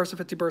 25 burst, a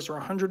 50 burst, or a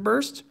 100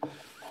 burst.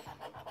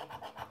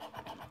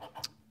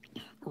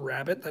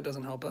 Rabbit, that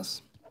doesn't help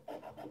us.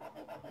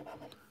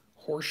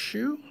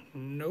 Horseshoe,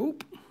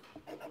 nope.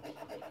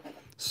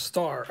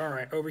 Star, all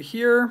right, over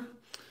here.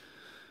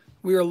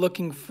 We are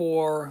looking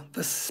for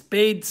the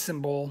spade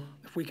symbol.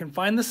 If we can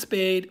find the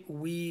spade,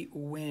 we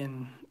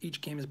win.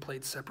 Each game is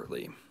played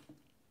separately.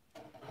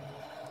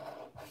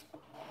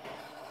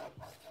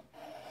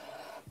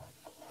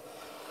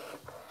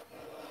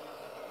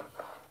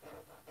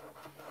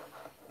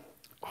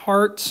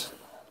 Heart,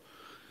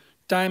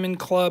 diamond,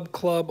 club,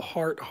 club,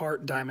 heart,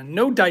 heart, diamond.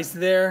 No dice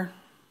there.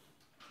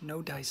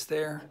 No dice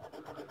there.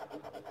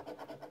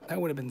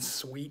 That would have been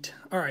sweet.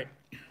 All right,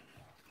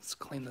 let's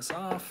clean this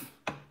off.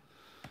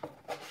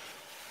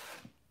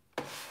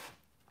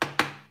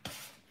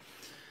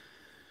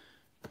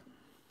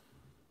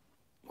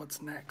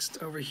 What's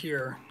next? Over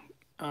here.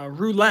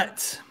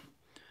 Roulette.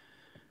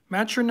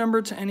 Match your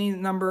number to any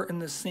number in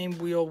the same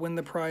wheel. Win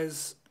the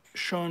prize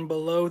shown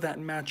below that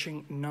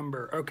matching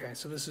number. Okay,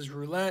 so this is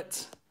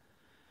roulette.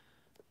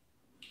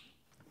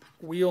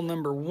 Wheel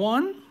number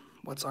 1.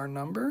 What's our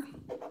number?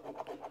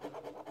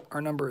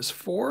 Our number is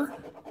 4,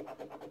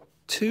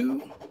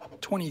 2,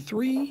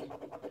 23,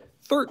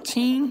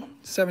 13,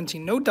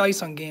 17. No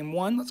dice on game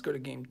 1. Let's go to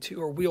game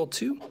 2, or wheel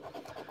 2.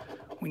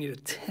 We need a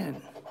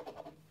 10.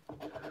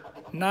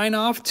 9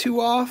 off, 2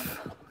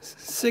 off,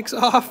 6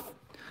 off,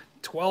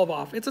 12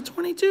 off. It's a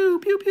 22.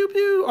 Pew, pew,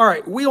 pew. All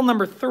right, wheel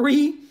number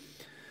 3.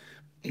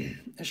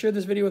 I shared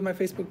this video with my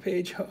Facebook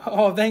page.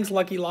 Oh, thanks,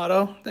 Lucky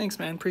Lotto. Thanks,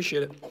 man.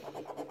 Appreciate it.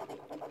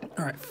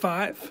 All right,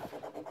 5,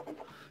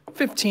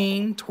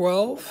 15,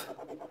 12,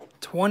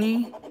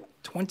 20,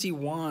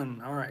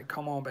 21. All right,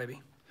 come on,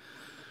 baby.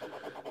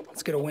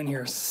 Let's get a win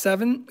here.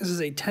 7. This is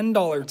a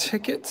 $10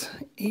 ticket.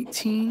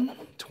 18,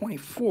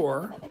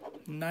 24,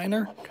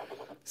 9er,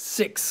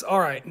 6. All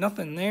right,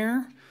 nothing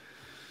there.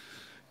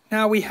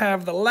 Now we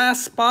have the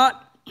last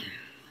spot,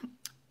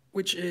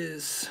 which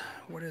is,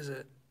 what is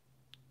it?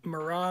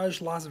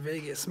 Mirage Las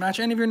Vegas. Match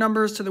any of your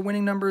numbers to the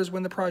winning numbers.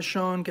 Win the prize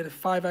shown. Get a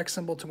 5X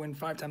symbol to win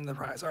 5 times the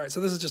prize. All right, so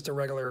this is just a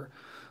regular,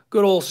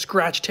 good old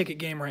scratch ticket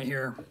game right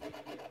here.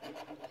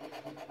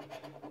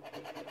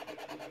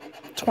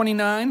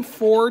 29,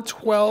 4,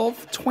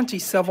 12,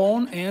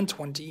 27, and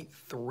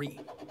 23.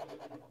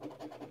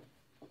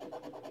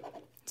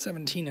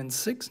 17 and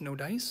 6, no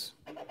dice.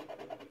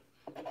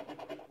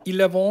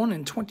 11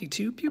 and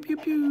 22, pew, pew,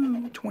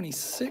 pew.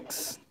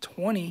 26,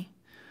 20,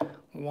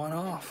 1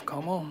 off,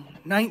 come on.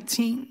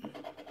 19,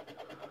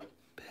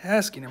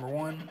 pesky number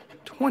 1.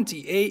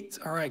 28,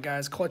 all right,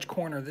 guys, clutch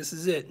corner, this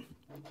is it.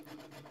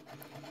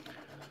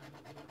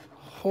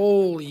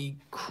 Holy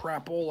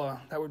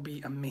crapola, that would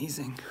be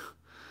amazing.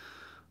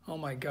 Oh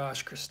my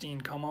gosh,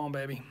 Christine, come on,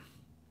 baby.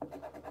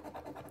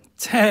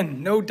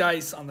 10, no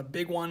dice on the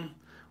big one.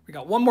 We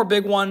got one more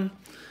big one,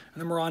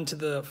 and then we're on to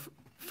the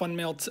fun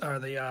mail, or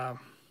the,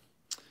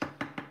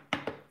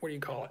 what do you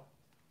call it?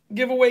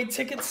 Giveaway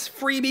tickets,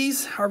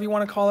 freebies, however you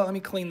want to call it. Let me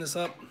clean this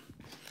up.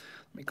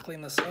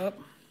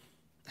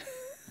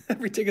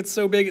 Every ticket's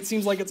so big, it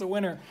seems like it's a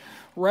winner,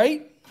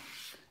 right?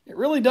 It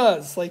really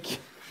does. Like,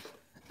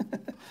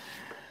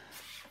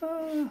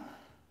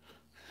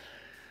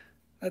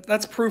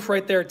 that's proof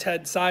right there,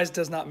 Ted. Size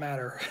does not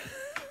matter.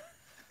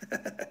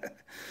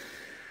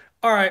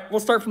 All right, we'll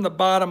start from the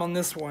bottom on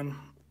this one.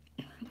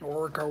 We'll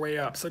work our way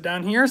up. So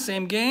down here,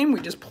 same game. We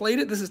just played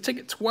it. This is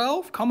ticket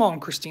 12. Come on,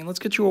 Christine. Let's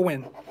get you a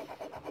win.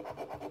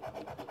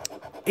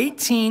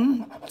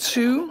 18,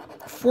 2,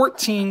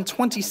 14,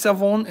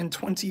 27, and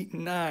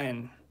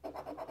 29.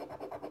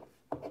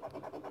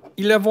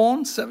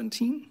 11,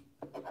 17.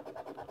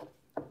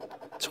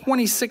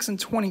 26 and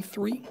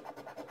 23.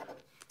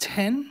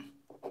 10.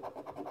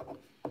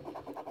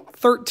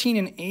 13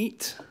 and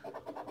 8.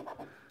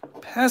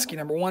 Pesky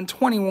number 1,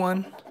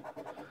 21.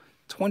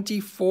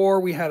 24,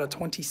 we had a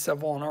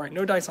 27. All right,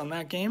 no dice on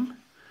that game.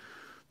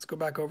 Let's go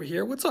back over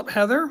here. What's up,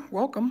 Heather?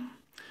 Welcome.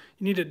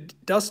 You need a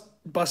dust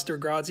buster,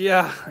 Grods.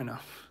 Yeah, I know.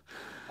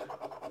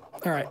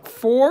 All right,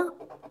 4,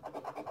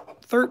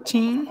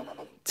 13,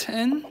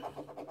 10,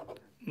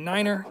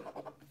 9er,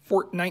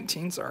 4,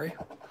 19, sorry.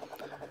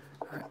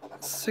 All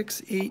right,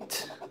 6,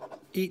 8,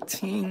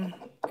 18,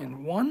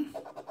 and 1,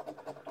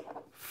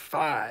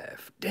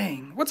 5.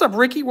 Dang. What's up,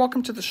 Ricky?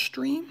 Welcome to the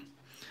stream.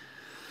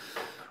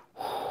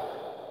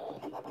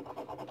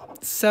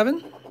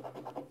 7,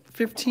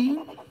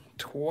 15,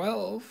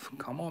 12.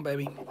 Come on,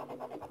 baby.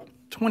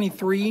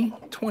 23,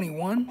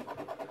 21,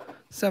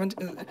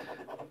 17.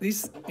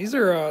 These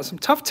are some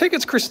tough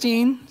tickets,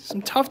 Christine.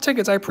 Some tough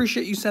tickets. I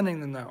appreciate you sending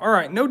them, though. All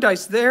right, no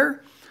dice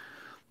there.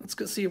 Let's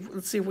see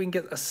if we can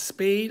get a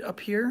spade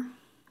up here.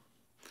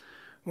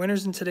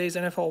 Winners in today's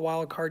NFL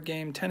wild card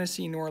game: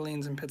 Tennessee, New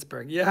Orleans, and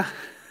Pittsburgh. Yeah.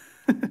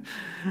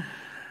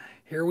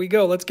 Here we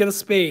go. Let's get a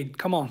spade.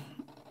 Come on.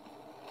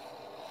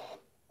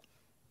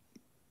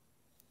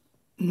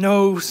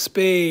 No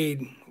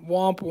spade.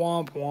 Womp,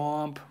 womp,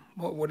 womp.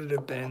 What would it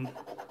have been?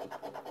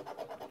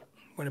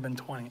 Would have been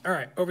 20. All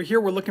right, over here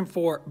we're looking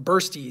for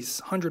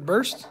bursties. 100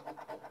 burst,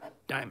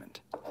 diamond.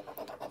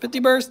 50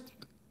 burst,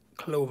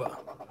 clover.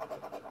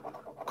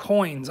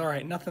 Coins, all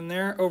right, nothing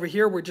there. Over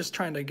here we're just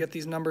trying to get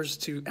these numbers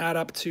to add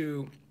up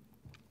to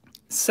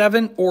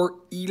 7 or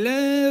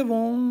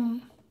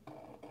 11.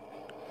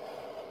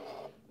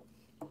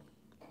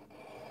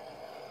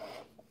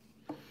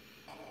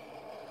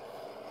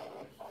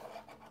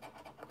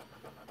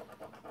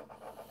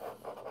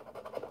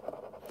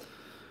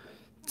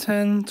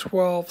 Ten,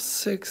 12,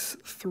 6,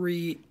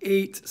 3,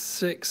 8,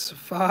 6,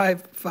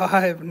 5,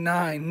 5,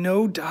 9.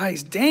 No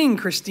dice. Dang,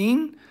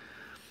 Christine.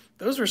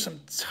 Those were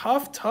some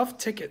tough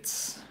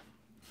tickets.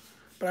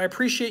 But I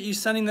appreciate you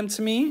sending them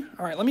to me.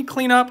 All right, let me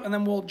clean up, and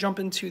then we'll jump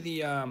into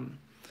the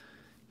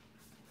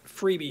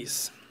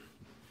freebies.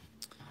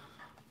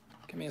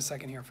 Give me a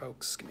second here,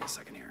 folks. Give me a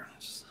second here.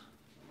 Just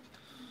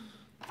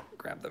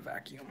grab the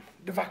vacuum.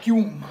 The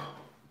vacuum.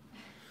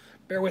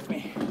 Bear with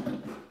me.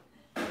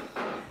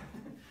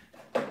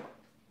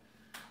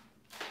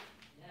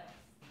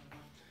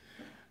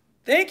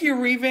 Thank you,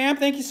 Revamp.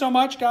 Thank you so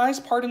much, guys.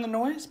 Pardon the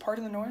noise.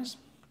 Pardon the noise.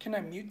 Can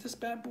I mute this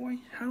bad boy?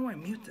 How do I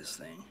mute this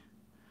thing?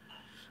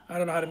 I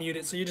don't know how to mute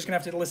it, so you're just going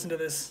to have to listen to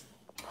this.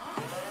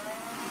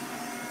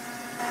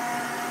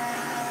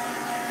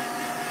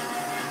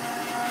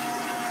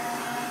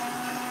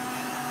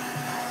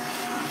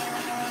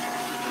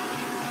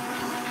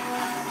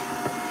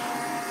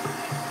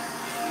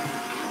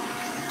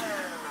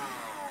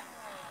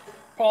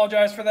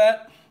 Apologize for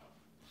that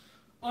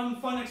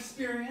unfun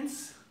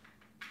experience.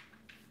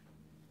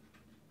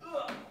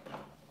 Ugh.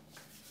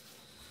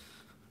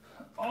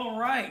 All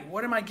right,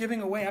 what am I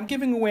giving away? I'm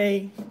giving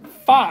away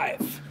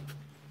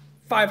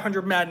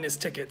 500 Madness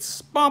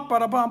tickets. Bum, ba,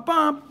 da, bum,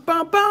 bum,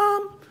 bum,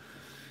 bum.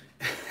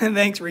 And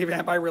thanks,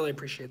 Revamp. I really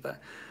appreciate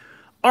that.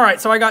 All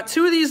right, so I got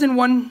 2 of these in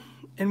one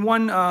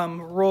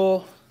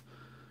roll.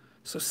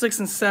 So 6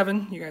 and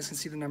 7. You guys can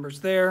see the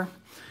numbers there.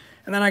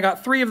 And then I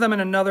got 3 of them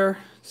in another.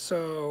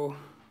 So,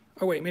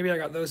 oh wait, maybe I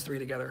got those 3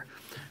 together.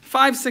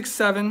 5, 6,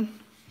 7,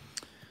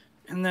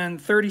 and then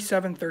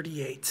 37,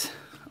 38.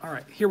 All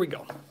right, here we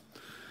go.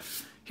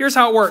 Here's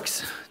how it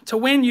works. To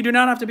win, you do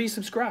not have to be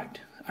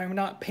subscribed. I'm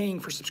not paying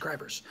for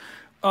subscribers.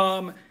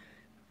 And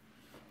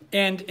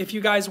if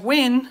you guys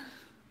win,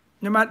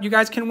 no matter, you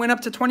guys can win up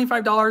to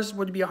 $25,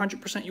 would be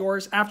 100%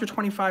 yours. After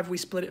 25, we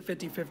split it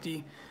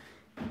 50-50,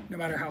 no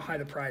matter how high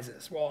the prize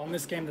is. Well, on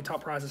this game, the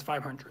top prize is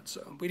 500,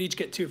 so we'd each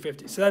get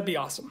 250. So that'd be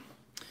awesome.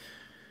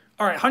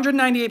 All right,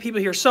 198 people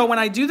here. So when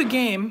I do the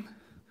game,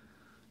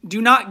 do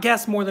not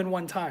guess more than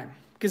one time.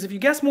 Because if you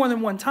guess more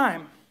than one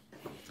time,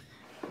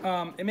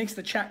 it makes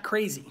the chat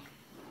crazy.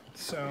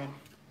 So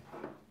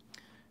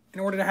in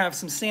order to have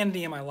some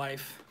sanity in my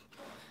life,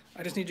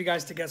 I just need you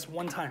guys to guess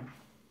one time.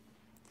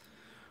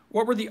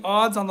 What were the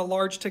odds on the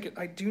large ticket?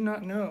 I do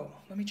not know.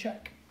 Let me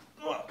check.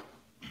 Ugh.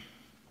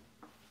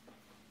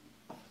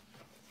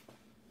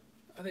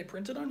 Are they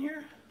printed on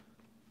here?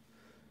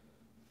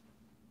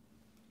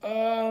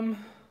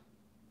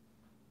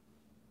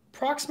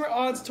 Approximate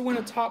odds to win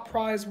a top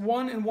prize,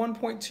 1 in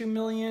 1.2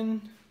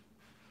 million.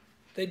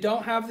 They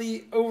don't have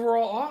the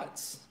overall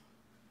odds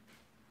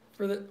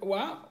for the,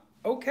 wow,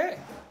 okay.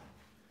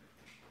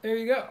 There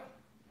you go.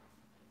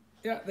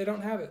 Yeah, they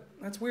don't have it.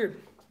 That's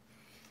weird.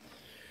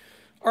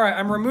 All right,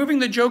 I'm removing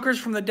the jokers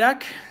from the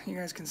deck. You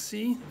guys can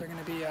see they're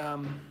going to be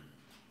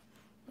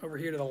over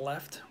here to the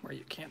left where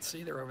you can't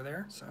see. They're over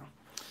there. So,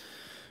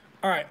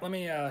 all right, let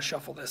me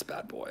shuffle this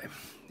bad boy.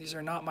 These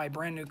are not my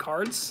brand new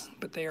cards,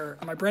 but they are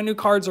my brand new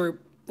cards are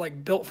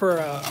like built for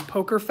a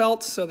poker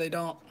felt, so they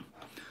don't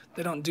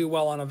do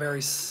well on a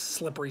very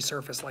slippery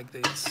surface like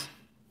these.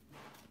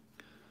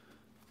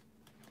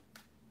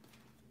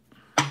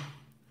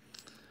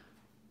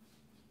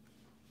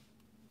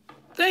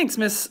 Thanks,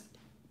 Miss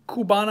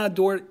Cubana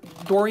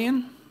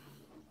Dorian.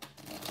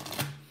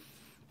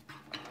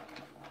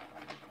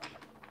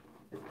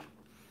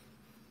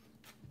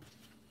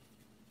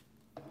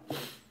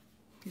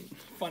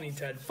 Funny,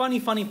 Ted. Funny,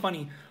 funny,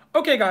 funny.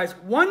 Okay, guys,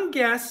 one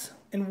guess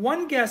and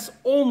one guess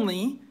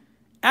only.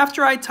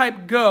 After I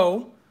type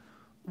go,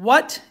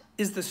 what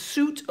is the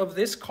suit of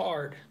this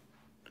card?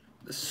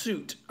 The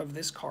suit of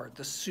this card,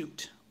 the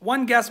suit.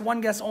 One guess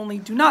only.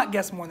 Do not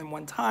guess more than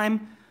one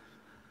time.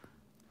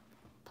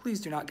 Please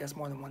do not guess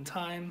more than one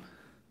time.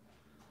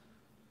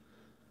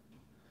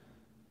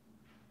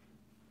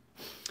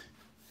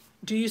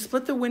 Do you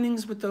split the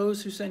winnings with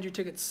those who send you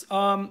tickets?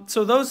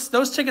 So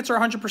those tickets are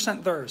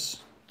 100% theirs.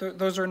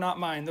 Those are not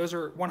mine. Those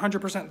are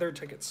 100% their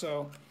tickets.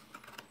 So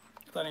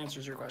if that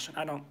answers your question,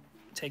 I don't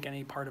take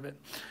any part of it.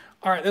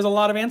 All right, there's a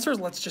lot of answers.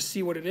 Let's just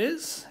see what it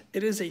is.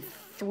 It is a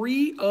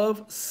 3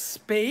 of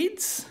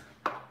spades.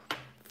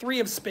 3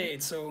 of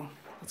spades. So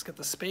let's get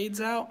the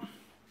spades out.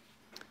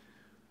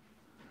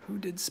 Who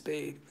did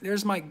spade?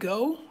 There's my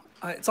go.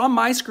 It's on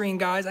my screen,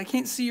 guys. I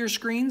can't see your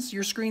screens.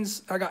 Your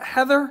screens, I got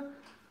Heather,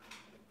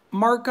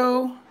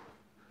 Marco.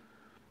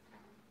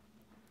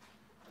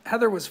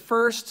 Heather was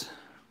first.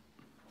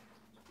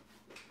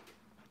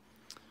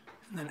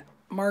 And then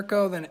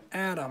Marco, then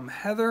Adam.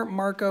 Heather,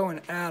 Marco,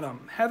 and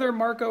Adam. Heather,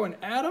 Marco, and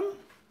Adam.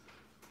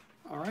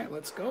 All right,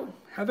 let's go.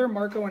 Heather,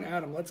 Marco, and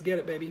Adam. Let's get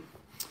it, baby.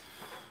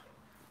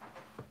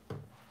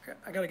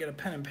 I got to get a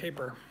pen and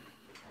paper.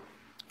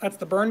 That's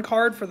the burn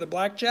card for the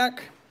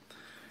blackjack.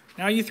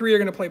 Now you 3 are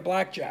going to play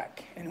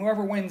blackjack, and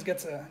whoever wins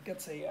gets a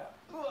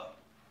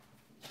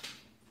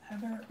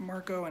Heather,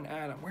 Marco, and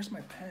Adam. Where's my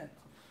pen?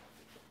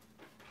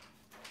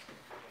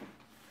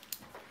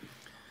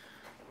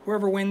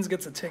 Whoever wins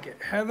gets a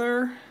ticket.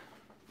 Heather,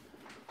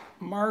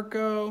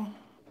 Marco,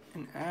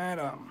 and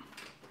Adam.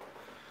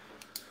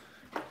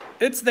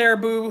 It's there,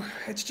 boo.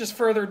 It's just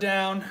further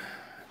down.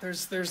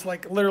 There's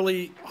like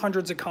literally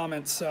hundreds of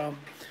comments. So,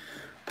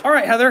 all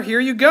right, Heather, here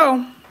you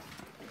go.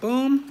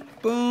 Boom,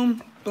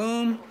 boom,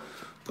 boom,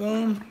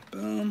 boom,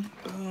 boom,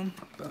 boom,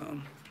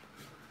 boom.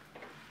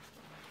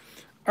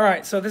 All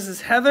right, so this is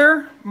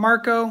Heather,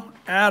 Marco,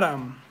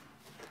 Adam.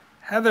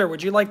 Heather,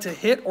 would you like to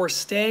hit or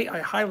stay? I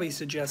highly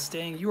suggest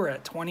staying. You are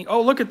at 20.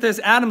 Oh, look at this.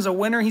 Adam's a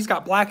winner. He's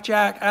got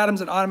blackjack.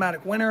 Adam's an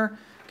automatic winner.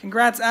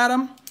 Congrats,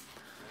 Adam.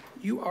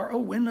 You are a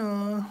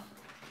winner.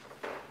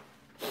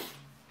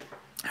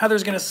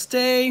 Heather's going to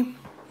stay.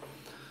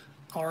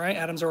 All right,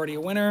 Adam's already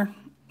a winner.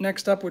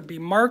 Next up would be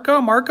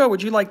Marco. Marco,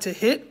 would you like to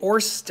hit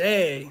or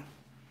stay?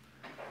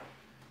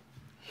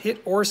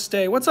 Hit or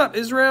stay. What's up,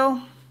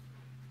 Israel?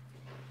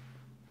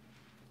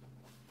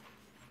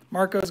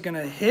 Marco's going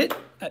to hit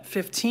at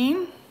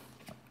 15.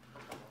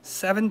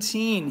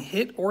 17.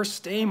 Hit or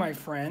stay, my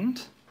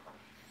friend.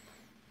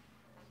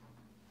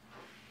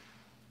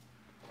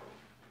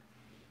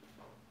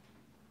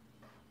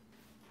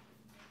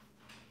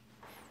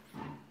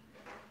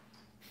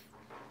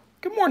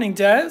 Good morning,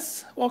 Des.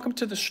 Welcome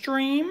to the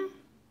stream.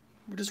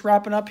 We're just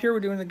wrapping up here. We're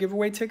doing the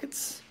giveaway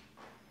tickets.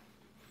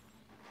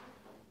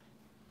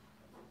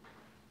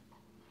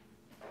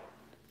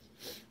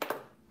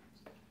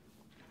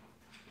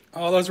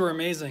 Oh, those were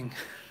amazing.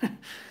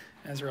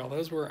 Ezreal,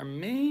 those were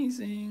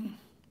amazing.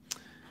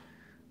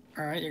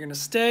 All right, you're going to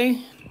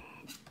stay.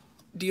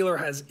 Dealer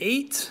has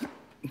 8.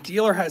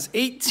 Dealer has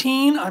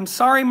 18. I'm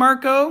sorry,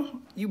 Marco.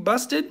 You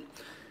busted.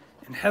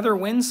 And Heather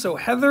wins, so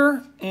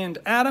Heather and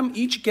Adam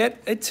each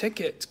get a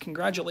ticket.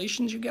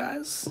 Congratulations, you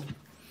guys.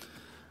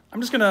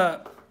 I'm just going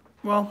to,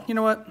 well, you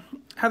know what?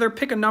 Heather,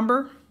 pick a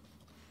number.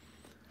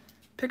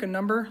 Pick a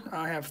number.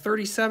 I have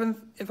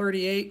 37,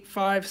 38,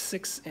 5,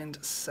 6,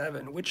 and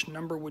 7. Which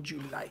number would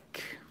you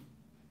like?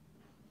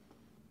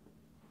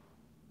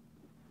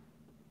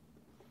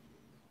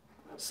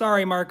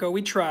 Sorry, Marco.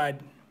 We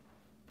tried.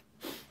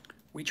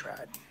 We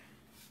tried.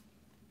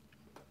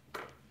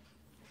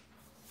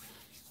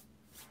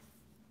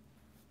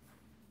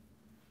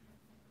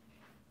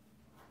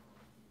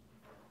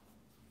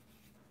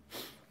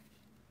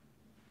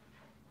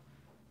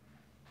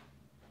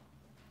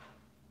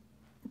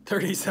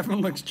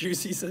 $37 looks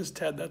juicy, says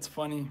Ted. That's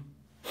funny.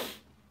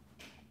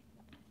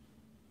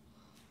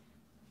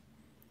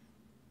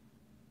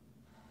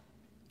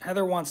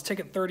 Heather wants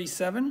ticket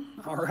 37.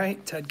 All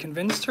right, Ted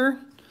convinced her.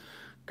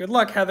 Good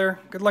luck,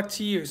 Heather. Good luck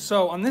to you.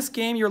 So on this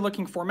game, you're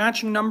looking for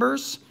matching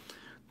numbers,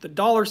 the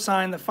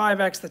 $, the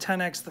 5X, the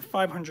 10X, the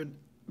 500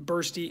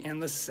 bursty,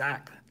 and the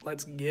sack.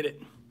 Let's get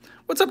it.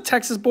 What's up,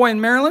 Texas boy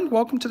in Maryland?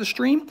 Welcome to the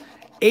stream.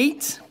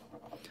 8,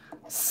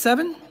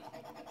 7,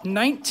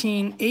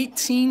 19,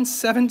 18,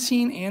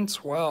 17, and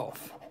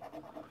 12.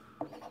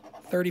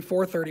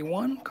 34,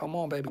 31. Come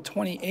on, baby.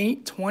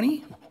 28,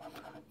 20,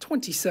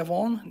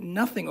 27.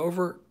 Nothing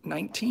over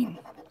 19.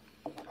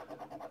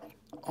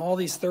 All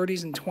these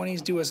 30s and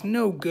 20s do us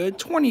no good.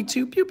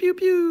 22. Pew, pew,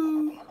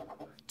 pew.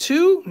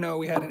 2. No,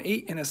 we had an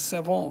 8 and a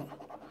 7.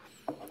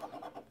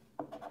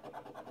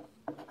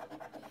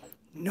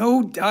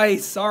 No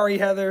dice. Sorry,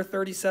 Heather.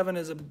 37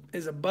 is a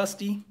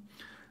busty.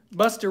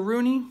 Buster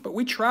Rooney, but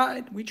we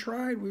tried. We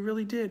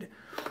really did.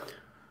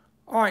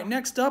 All right,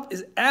 next up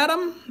is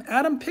Adam.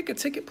 Adam, pick a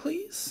ticket,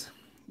 please.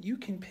 You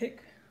can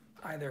pick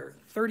either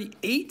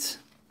 38,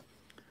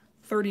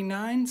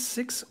 39,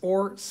 6,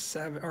 or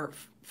 7, or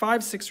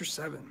 5, 6, or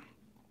 7.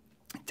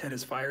 Ted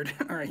is fired.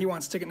 All right, he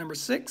wants ticket number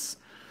 6.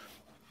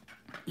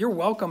 You're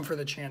welcome for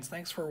the chance.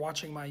 Thanks for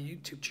watching my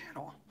YouTube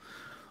channel.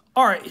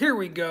 All right, here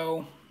we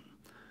go.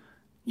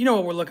 You know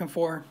what we're looking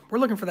for. We're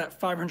looking for that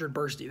 500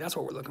 bursty. That's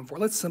what we're looking for.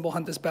 Let's symbol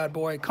hunt this bad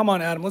boy. Come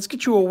on, Adam. Let's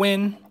get you a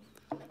win.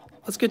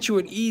 Let's get you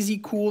an easy,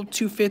 cool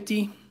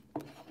 250.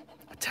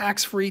 A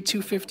tax-free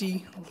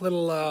 250.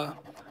 Little,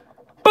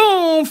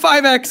 boom,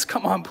 5X.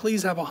 Come on,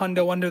 please have a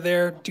hundo under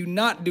there. Do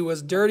not do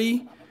us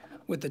dirty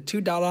with the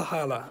 $2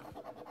 holla.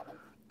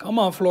 Come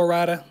on,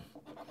 Florida.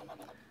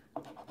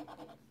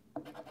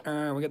 All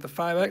right, we got the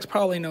 5X.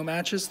 Probably no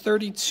matches.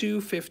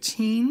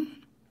 32.15.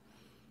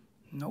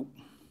 Nope.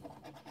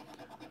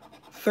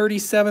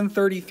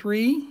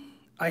 37.33.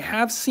 I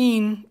have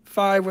seen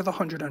 5 with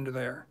 100 under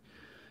there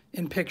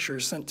in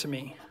pictures sent to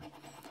me.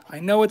 I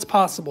know it's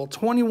possible.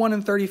 21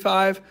 and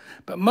 35,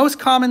 but most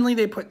commonly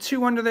they put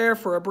 2 under there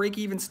for a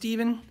break-even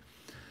Steven.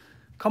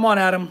 Come on,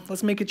 Adam.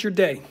 Let's make it your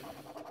day.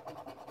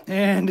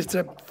 And it's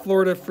a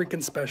Florida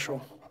freaking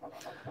special.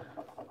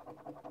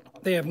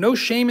 They have no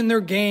shame in their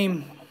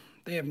game.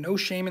 They have no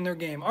shame in their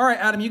game. All right,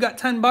 Adam, you got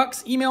 10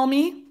 bucks. Email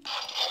me.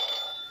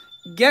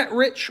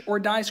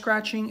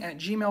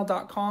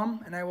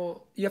 GetRichOrDieScratching@gmail.com, and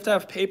you have to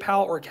have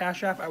PayPal or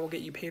Cash App. I will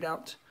get you paid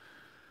out.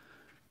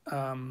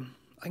 I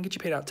can get you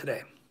paid out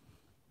today.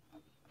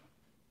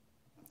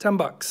 10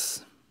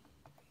 bucks.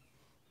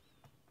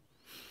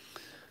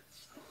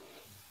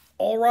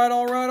 All right,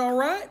 all right, all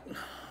right.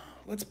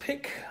 Let's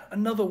pick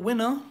another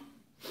winner.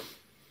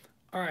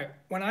 All right,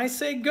 when I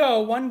say go,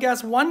 one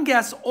guess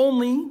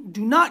only.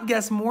 Do not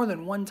guess more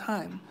than one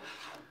time.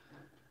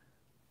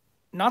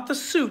 Not the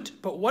suit,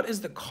 but what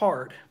is the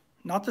card?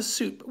 Not the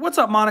suit. What's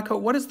up, Monaco?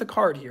 What is the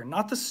card here?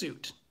 Not the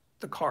suit,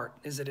 the card.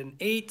 Is it an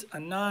 8, a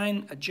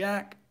 9, a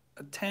jack,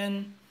 a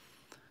 10?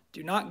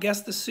 Do not guess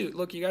the suit.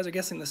 Look, you guys are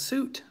guessing the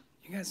suit.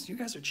 You guys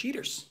are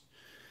cheaters.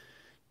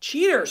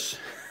 Cheaters.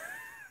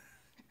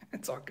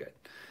 It's all good.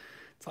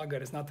 It's all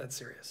good. It's not that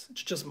serious.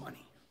 It's just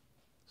money.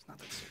 It's not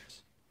that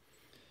serious.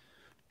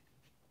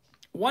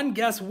 One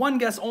guess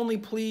only,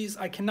 please.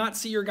 I cannot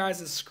see your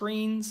guys'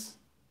 screens.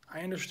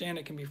 I understand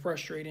it can be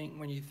frustrating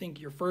when you think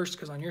you're first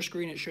because on your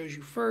screen it shows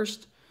you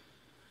first.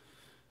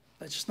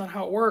 That's just not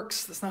how it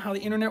works. That's not how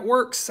the internet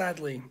works,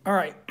 sadly. All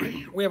right,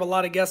 we have a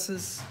lot of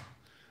guesses.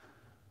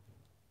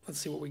 Let's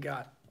see what we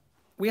got.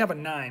 We have a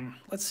 9.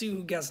 Let's see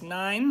who guessed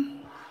 9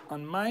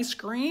 on my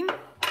screen.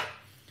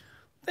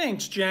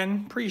 Thanks,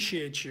 Jen.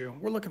 Appreciate you.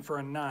 We're looking for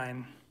a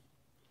 9.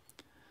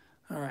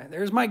 All right,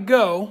 there's my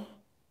go.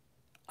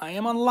 I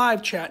am on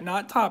live chat,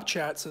 not top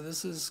chat, so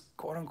this is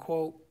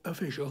quote-unquote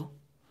official.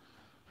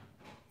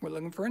 We're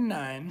looking for a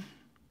 9.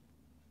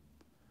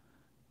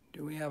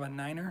 Do we have a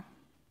 9er?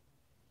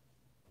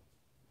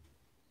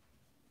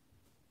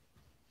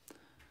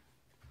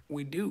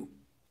 We do.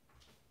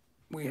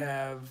 We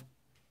have,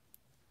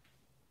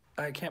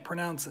 I can't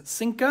pronounce it,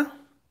 Sinka,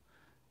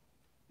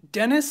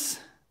 Dennis.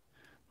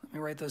 Let me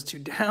write those 2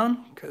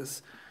 down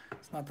because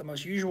it's not the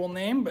most usual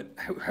name, but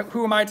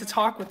who am I to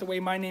talk with the way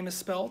my name is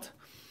spelled?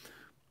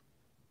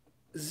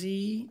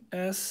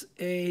 Z-S-A-N-E-T-T,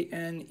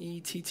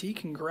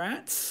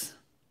 congrats.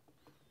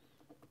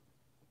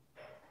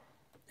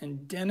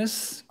 And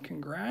Dennis,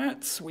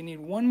 congrats. We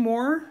need one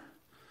more.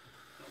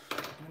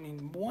 We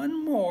need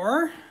one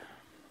more.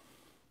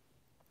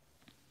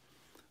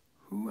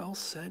 Who else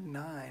said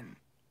 9?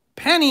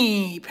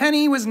 Penny.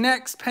 Penny was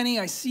next. Penny,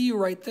 I see you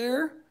right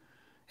there.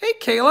 Hey,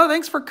 Kayla,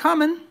 thanks for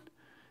coming.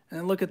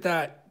 And look at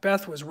that.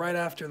 Beth was right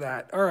after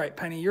that. All right,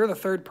 Penny, you're the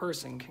 3rd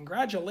person.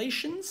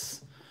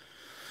 Congratulations.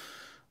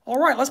 All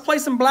right, let's play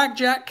some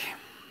blackjack.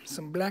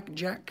 Some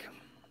blackjack.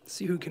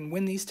 See who can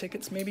win these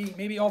tickets.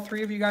 Maybe all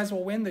 3 of you guys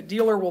will win. The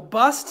dealer will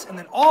bust, and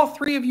then all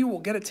 3 of you will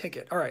get a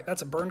ticket. All right,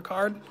 that's a burn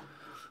card.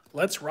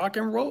 Let's rock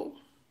and roll.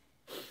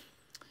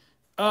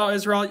 Oh,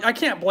 Israel, I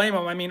can't blame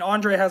him. I mean,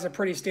 Andre has a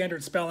pretty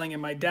standard spelling,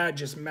 and my dad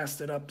just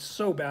messed it up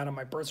so bad on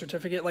my birth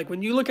certificate. Like,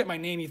 when you look at my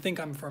name, you think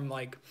I'm from,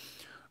 like,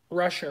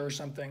 Russia or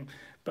something.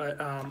 But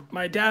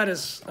my dad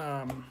is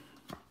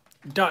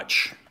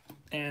Dutch,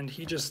 and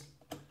he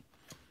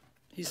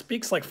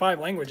speaks, like, 5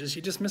 languages. He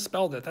just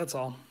misspelled it, that's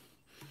all.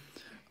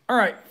 All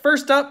right,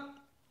 first up,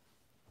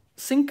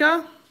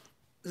 Sinka,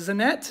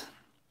 Zanette.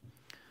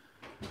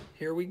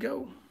 Here we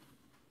go.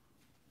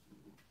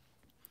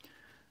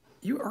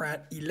 You are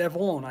at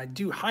 11. I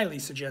do highly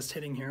suggest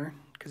hitting here,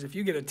 because if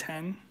you get a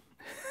 10,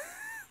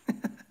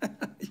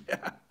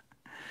 yeah.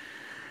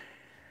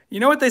 You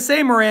know what they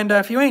say, Miranda,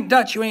 if you ain't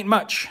Dutch, you ain't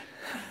much.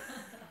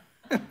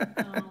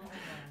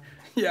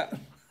 Yeah.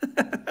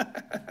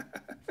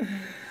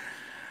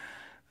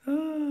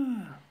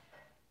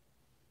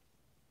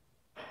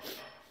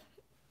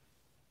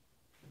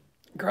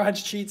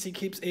 Garage cheats, he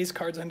keeps ace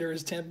cards under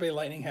his Tampa Bay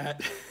Lightning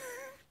hat.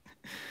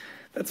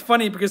 That's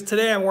funny, because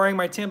today I'm wearing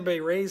my Tampa Bay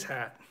Rays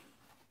hat.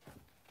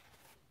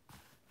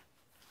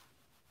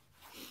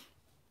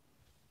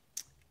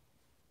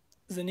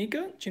 Zanika,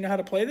 do you know how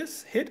to play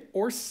this? Hit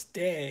or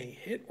stay.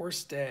 Hit or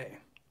stay.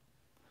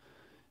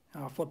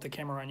 I'll flip the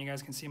camera on. You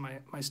guys can see my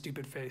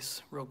stupid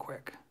face real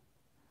quick.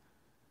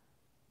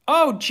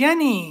 Oh,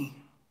 Jenny.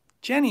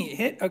 Jenny,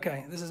 hit.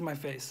 Okay, this is my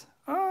face.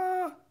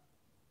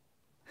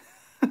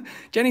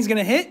 Jenny's going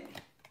to hit.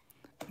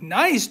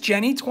 Nice,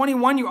 Jenny.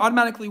 21, you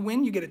automatically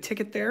win. You get a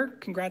ticket there.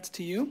 Congrats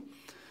to you.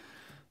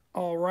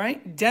 All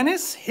right.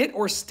 Dennis, hit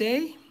or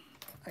stay.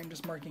 I'm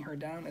just marking her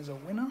down as a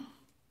winner.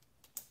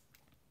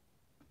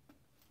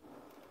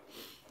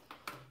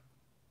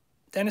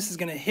 Dennis is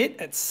going to hit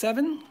at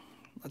 7.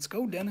 Let's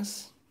go,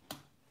 Dennis.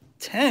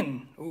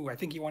 10. Ooh, I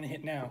think you want to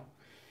hit now.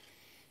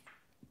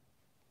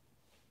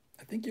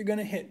 I think you're going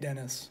to hit,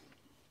 Dennis.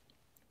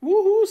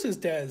 Woohoo, says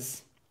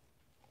Dez.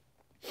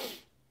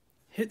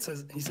 Hit,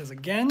 he says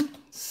again.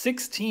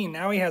 16.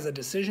 Now he has a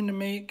decision to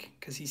make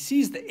because he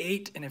sees the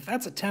 8. And if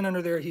that's a 10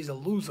 under there, he's a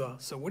loser.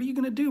 So what are you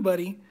going to do,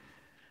 buddy?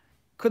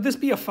 Could this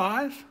be a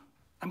 5?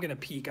 I'm going to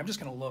peek. I'm just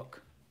going to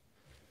look.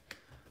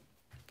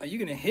 Are you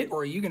going to hit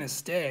or are you going to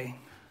stay?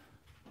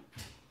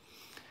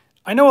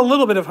 I know a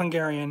little bit of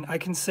Hungarian. I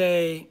can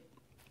say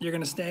you're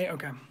going to stay.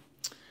 Okay.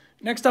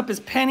 Next up is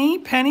Penny.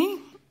 Penny,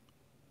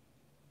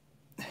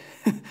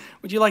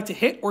 would you like to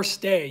hit or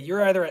stay?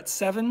 You're either at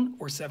 7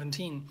 or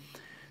 17.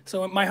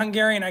 So in my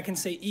Hungarian, I can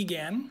say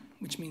igen,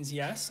 which means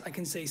yes. I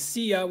can say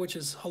szia, which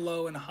is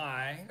hello and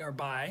hi or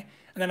bye.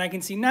 And then I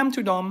can see nem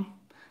tudom.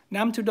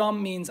 Nem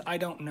tudom means I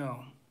don't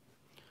know.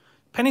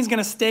 Penny's going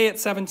to stay at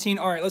 17.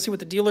 All right, let's see what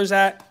the dealer's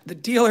at. The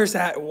dealer's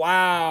at,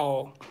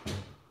 wow,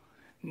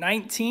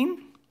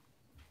 19.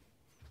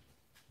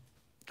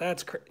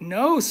 That's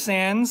no,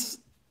 Sans.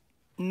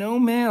 No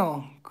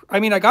mail. I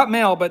mean, I got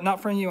mail, but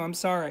not from you. I'm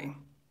sorry.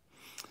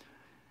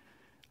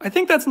 I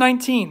think that's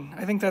 19.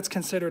 I think that's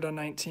considered a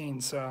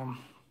 19. So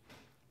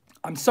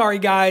I'm sorry,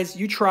 guys.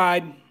 You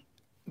tried,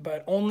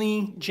 but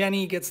only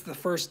Jenny gets the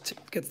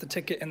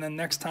ticket, and then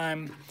next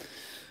time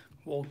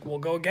we'll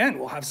go again.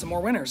 We'll have some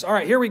more winners. All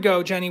right, here we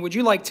go, Jenny. Would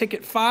you like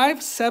ticket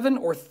 5, 7,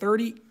 or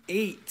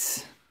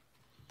 38?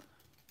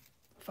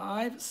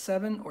 5,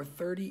 7, or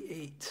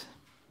 38?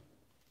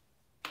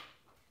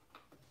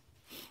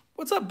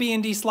 What's up,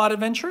 B&D Slot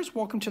Adventures?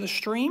 Welcome to the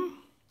stream.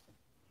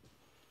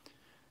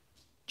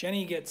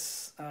 Jenny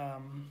gets,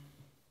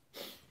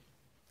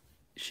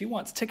 She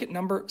wants ticket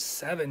number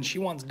 7. She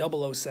wants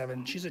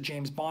 007. She's a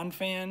James Bond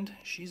fan.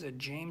 She's a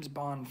James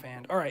Bond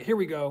fan. All right, here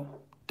we go.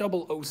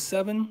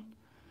 007.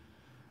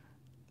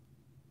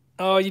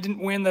 Oh, you didn't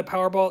win the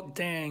Powerball?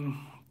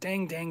 Dang.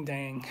 Dang, dang,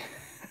 dang.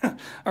 All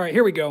right,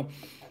 here we go.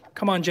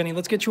 Come on, Jenny.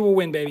 Let's get you a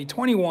win, baby.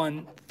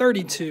 21,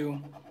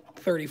 32,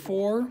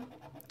 34,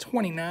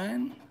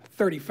 29,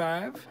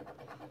 35,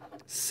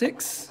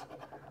 6.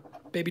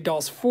 Baby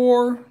dolls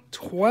 4,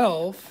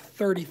 12,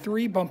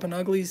 33. Bumpin'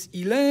 uglies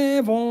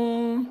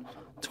 11,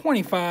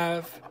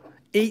 25,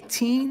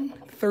 18,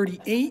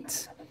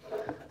 38,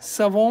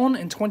 7,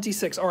 and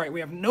 26. All right, we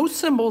have no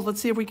symbols.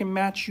 Let's see if we can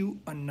match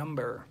you a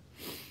number.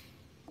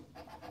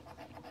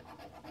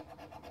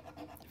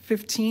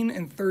 15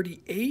 and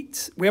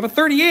 38. We have a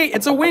 38.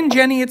 It's a win,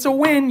 Jenny. It's a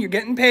win. You're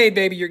getting paid,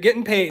 baby. You're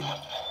getting paid.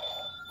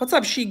 What's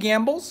up, She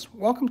Gambles?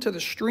 Welcome to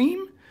the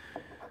stream.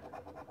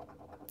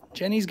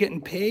 Jenny's getting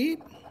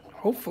paid,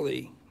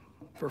 hopefully,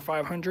 for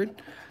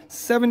 500.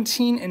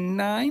 17 and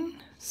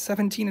 9.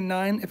 17 and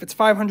 9. If it's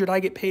 500, I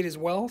get paid as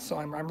well, so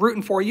I'm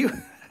rooting for you.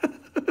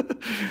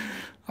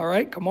 All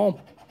right, come on.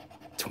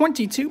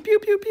 22, pew,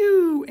 pew,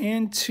 pew,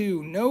 and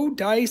 2. No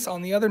dice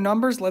on the other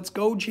numbers. Let's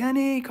go,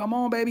 Jenny. Come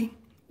on, baby.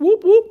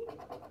 Whoop, whoop.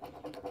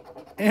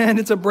 And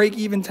it's a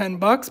break-even 10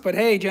 bucks. But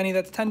hey, Jenny,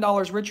 that's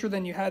 $10 richer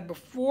than you had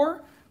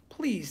before.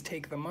 Please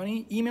take the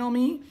money. Email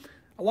me.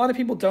 A lot of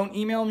people don't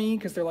email me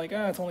because they're like,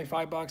 it's only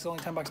 5 bucks, only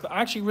 10 bucks. But I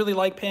actually really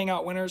like paying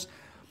out winners.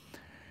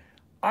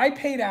 I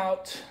paid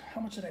out,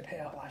 how much did I pay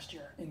out last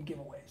year in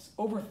giveaways?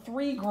 Over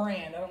 $3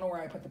 grand. I don't know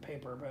where I put the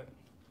paper, but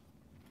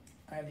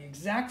I have the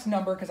exact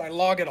number because I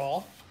log it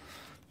all.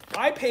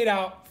 I paid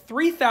out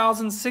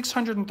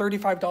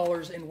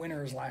 $3,635 in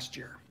winners last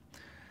year.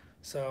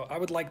 So I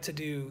would like to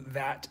do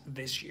that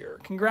this year.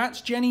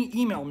 Congrats, Jenny.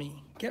 Email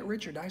me.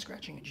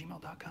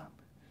 GetRichOrDieScratching@gmail.com.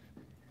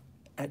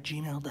 At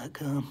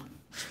gmail.com.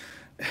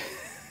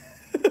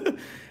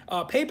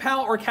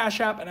 PayPal or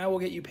Cash App, and I will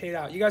get you paid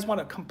out. You guys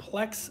want a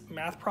complex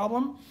math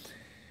problem?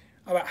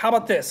 How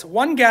about this?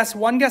 One guess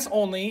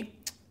only.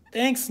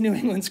 Thanks, New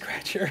England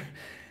Scratcher.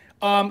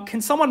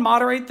 Can someone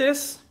moderate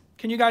this?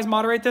 Can you guys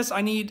moderate this?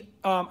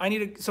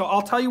 So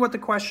I'll tell you what the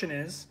question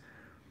is.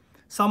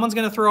 Someone's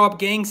going to throw up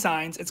gang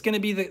signs. It's going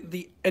to be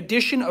the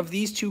addition of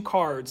these two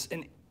cards.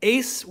 An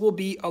ace will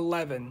be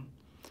 11.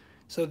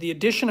 So the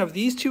addition of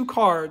these two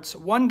cards,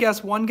 one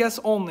guess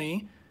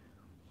only.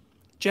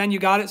 Jen, you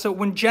got it? So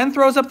when Jen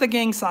throws up the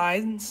gang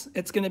signs,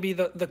 it's going to be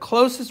the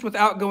closest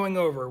without going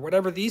over,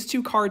 whatever these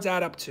two cards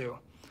add up to.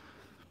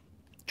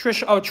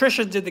 Trisha,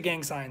 Trisha did the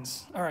gang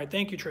signs. All right,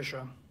 thank you,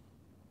 Trisha.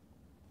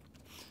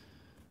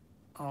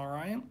 All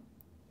right.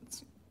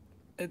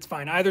 It's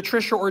fine. Either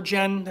Trisha or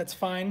Jen, that's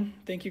fine.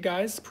 Thank you,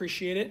 guys.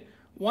 Appreciate it.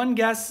 One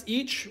guess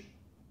each.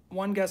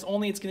 One guess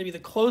only. It's going to be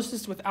the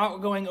closest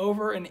without going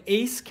over. An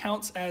ace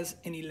counts as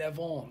an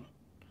 11.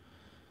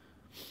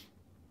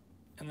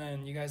 And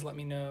then you guys let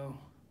me know.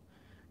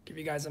 Give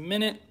you guys a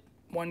minute.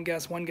 One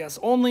guess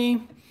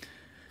only.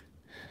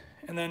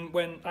 And then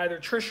when either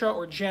Trisha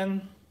or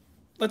Jen,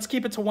 let's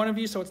keep it to one of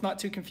you so it's not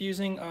too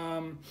confusing.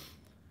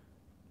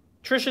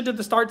 Trisha did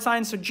the start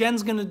signs, so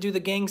Jen's going to do the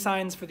gang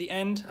signs for the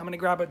end. I'm going to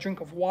grab a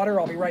drink of water.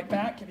 I'll be right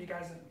back. Give you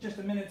guys just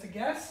a minute to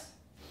guess.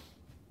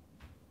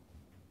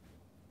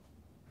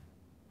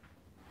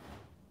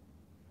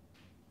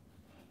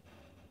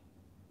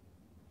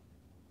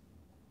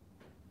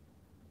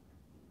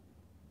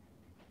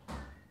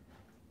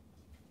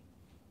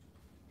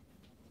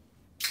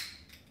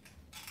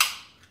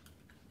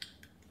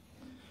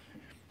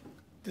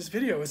 This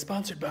video is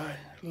sponsored by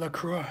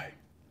LaCroix.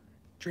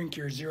 Drink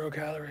your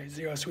 0-calorie,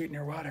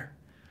 0-sweetener water.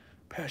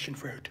 Passion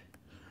fruit.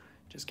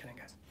 Just kidding,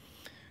 guys.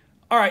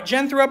 All right,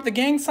 Jen threw up the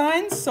gang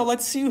signs, so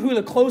let's see who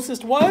the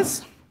closest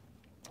was.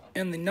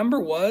 And the number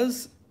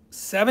was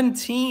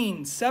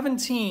 17.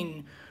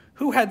 17.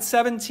 Who had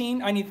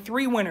 17? I need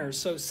 3 winners.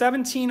 So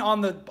 17 on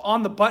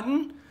the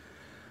button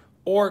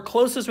or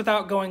closest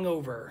without going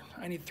over.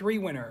 I need 3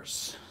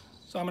 winners.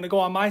 So I'm going to go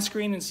on my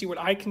screen and see what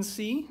I can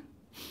see.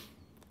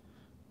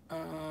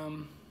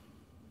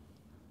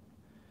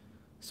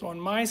 So on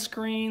my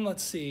screen,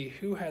 let's see,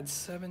 who had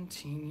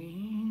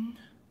 17?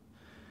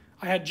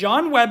 I had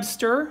John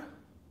Webster,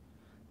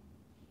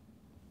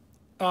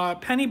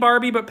 Penny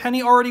Barbie, but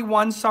Penny already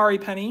won. Sorry,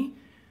 Penny.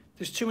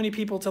 There's too many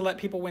people to let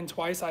people win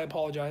twice. I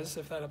apologize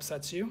if that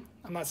upsets you.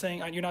 I'm not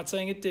saying, you're not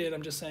saying it did.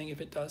 I'm just saying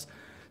if it does.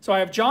 So I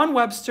have John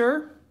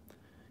Webster,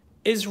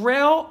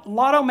 Israel,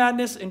 Lotto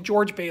Madness, and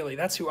George Bailey.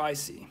 That's who I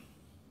see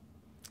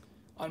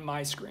on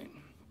my screen.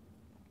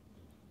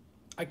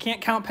 I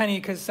can't count Penny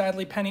because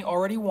sadly Penny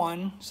already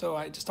won, so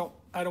I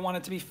don't want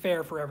it to be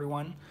fair for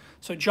everyone.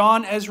 So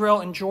John,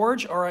 Israel, and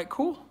George. All right,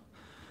 cool.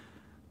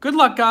 Good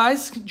luck,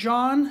 guys.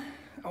 John.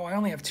 Oh, I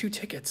only have 2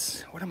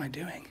 tickets. What am I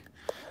doing?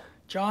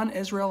 John,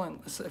 Israel,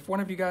 and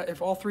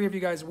if all 3 of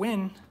you guys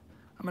win,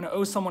 I'm gonna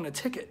owe someone a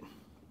ticket.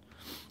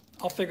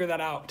 I'll figure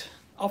that out.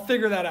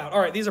 All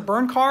right, these are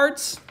burn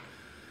cards.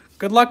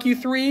 Good luck, you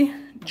 3.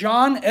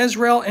 John,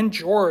 Israel, and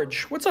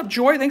George. What's up,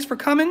 Joy? Thanks for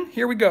coming.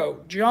 Here we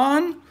go.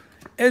 John,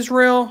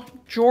 Israel,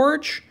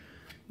 George,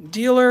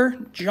 Dealer,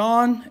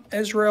 John,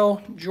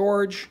 Israel,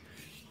 George,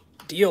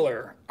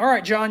 Dealer. All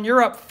right, John,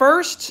 you're up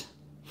first.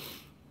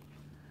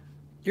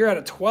 You're at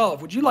a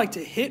 12. Would you like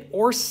to hit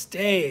or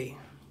stay?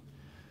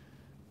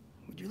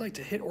 Would you like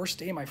to hit or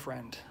stay, my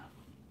friend?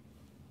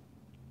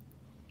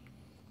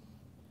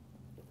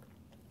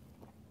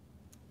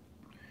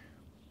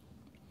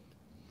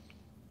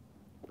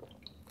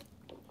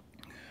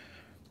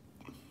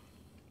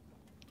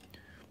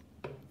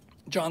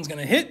 John's going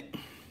to hit.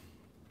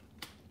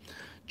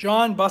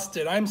 John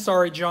busted. I'm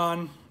sorry,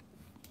 John.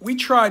 We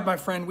tried, my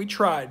friend. We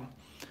tried.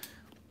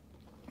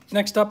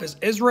 Next up is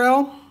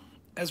Israel.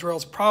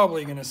 Israel's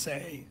probably going to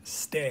say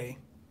stay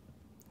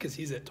because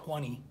he's at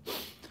 20.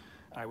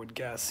 I would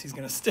guess he's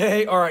going to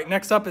stay. All right,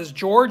 next up is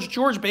George.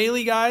 George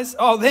Bailey, guys.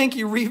 Oh, thank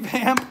you,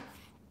 Revamp.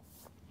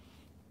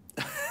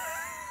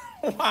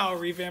 Wow,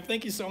 Revamp.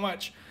 Thank you so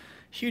much.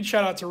 Huge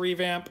shout out to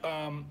Revamp.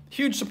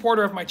 Huge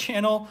supporter of my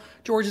channel.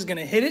 George is going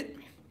to hit it.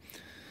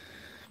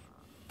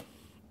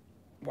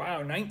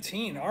 Wow,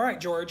 19. All right,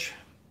 George.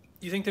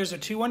 You think there's a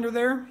 2 under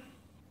there?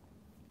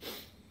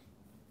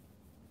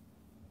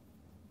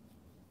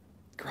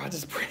 Garage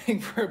is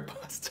praying for a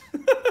bust.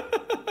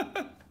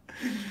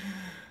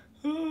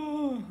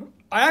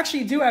 I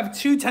actually do have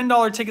 2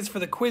 $10 tickets for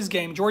the quiz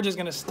game. George is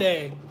going to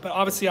stay, but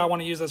obviously I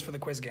want to use those for the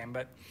quiz game.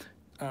 But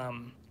all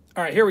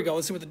right, here we go.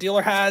 Let's see what the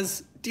dealer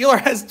has. Dealer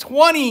has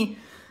 20,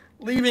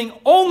 leaving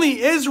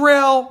only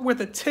Israel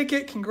with a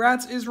ticket.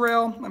 Congrats,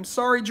 Israel. I'm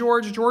sorry,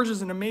 George. George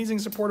is an amazing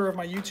supporter of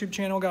my YouTube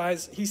channel,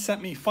 guys. He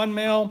sent me fun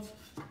mail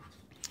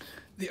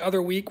the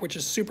other week, which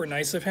is super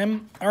nice of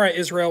him. All right,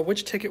 Israel,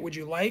 which ticket would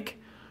you like?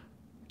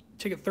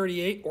 Ticket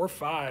 38 or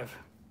 5?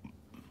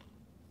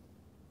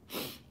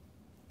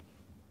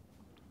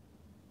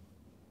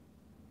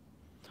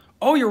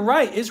 Oh, you're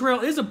right.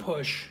 Israel is a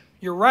push.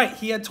 You're right.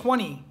 He had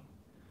 20.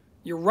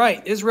 You're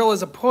right. Israel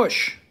is a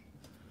push.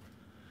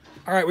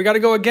 All right, we got to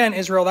go again,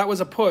 Israel. That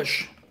was a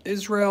push.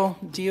 Israel,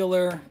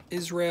 dealer,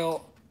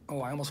 Israel.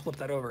 Oh, I almost flipped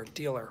that over.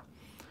 Dealer.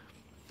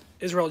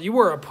 Israel, you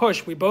were a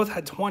push. We both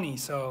had 20,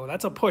 so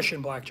that's a push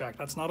in blackjack.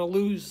 That's not a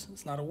lose.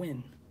 It's not a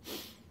win.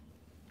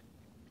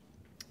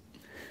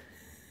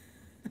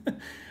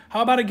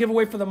 How about a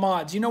giveaway for the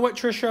mods? You know what,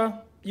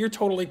 Trisha? You're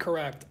totally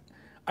correct.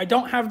 I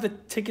don't have the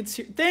tickets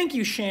here. Thank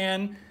you,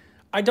 Shan.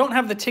 I don't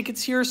have the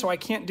tickets here, so I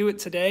can't do it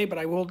today, but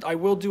I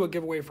will do a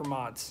giveaway for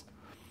mods.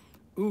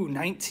 Ooh,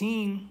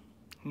 19.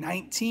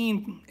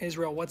 19,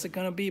 Israel. What's it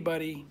going to be,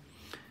 buddy?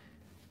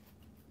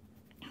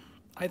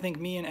 I think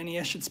me and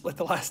NES should split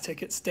the last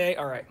ticket. Stay.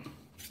 All right.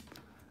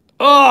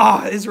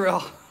 Oh,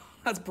 Israel.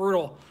 That's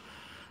brutal.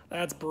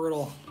 That's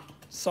brutal.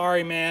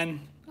 Sorry, man.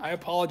 I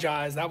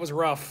apologize. That was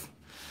rough.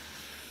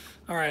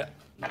 All right.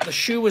 The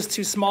shoe was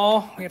too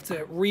small. We have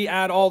to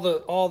re-add all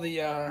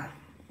the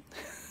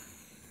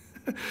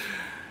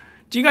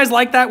Do you guys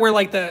like that where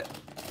like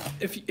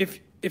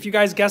if you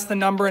guys guess the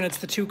number and it's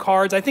the 2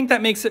 cards? I think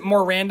that makes it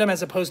more random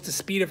as opposed to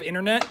speed of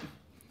internet.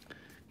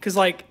 Cuz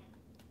like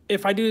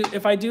if I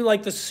do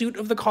like the suit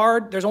of the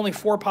card, there's only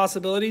 4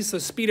 possibilities, so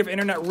speed of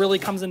internet really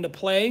comes into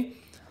play,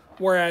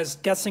 whereas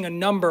guessing a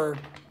number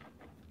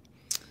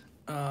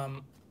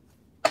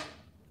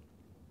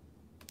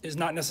is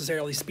not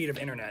necessarily speed of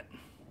internet.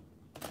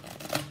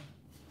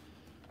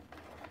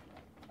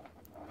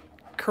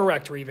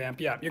 Correct,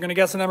 Revamp. Yeah, you're going to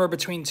guess a number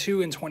between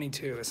 2 and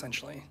 22,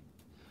 essentially.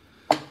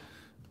 All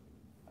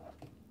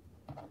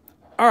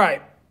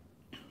right.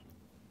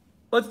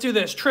 Let's do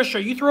this.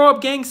 Trisha, you throw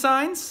up gang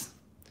signs.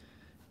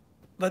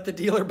 Let the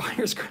dealer buy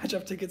your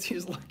scratch-off tickets.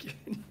 He's lucky.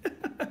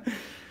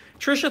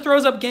 Trisha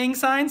throws up gang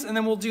signs, and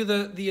then we'll do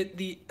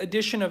the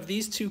addition of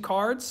these 2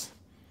 cards.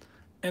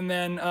 And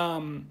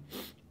then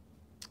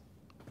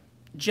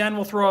Jen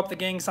will throw up the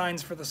gang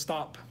signs for the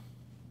stop.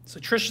 So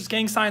Trisha's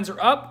gang signs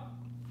are up.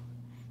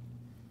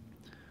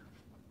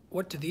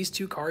 What do these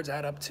 2 cards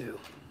add up to?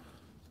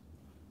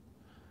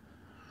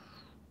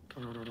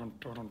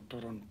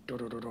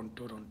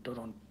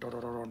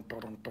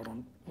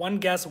 One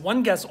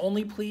guess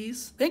only,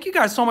 please. Thank you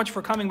guys so much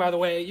for coming, by the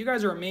way. You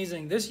guys are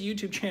amazing. This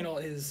YouTube channel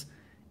is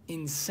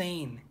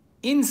insane.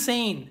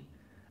 Insane.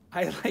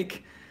 I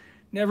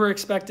never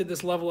expected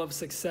this level of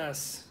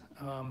success.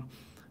 Of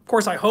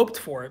course, I hoped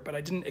for it, but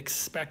I didn't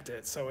expect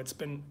it. So it's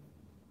been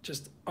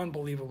just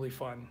unbelievably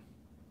fun.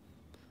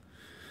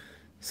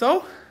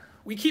 So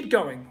we keep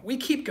going. We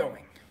keep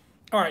going.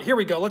 All right, here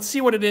we go. Let's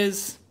see what it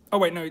is. Oh,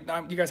 wait, no,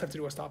 you guys have to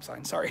do a stop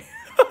sign. Sorry.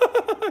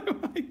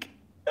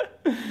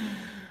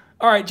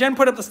 All right, Jen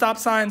put up the stop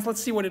signs.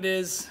 Let's see what it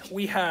is.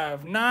 We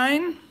have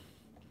 9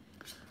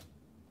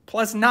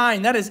 plus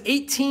 9. That is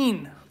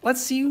 18.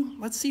 Let's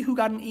see who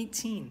got an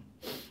 18.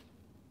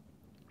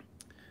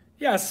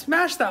 Yeah,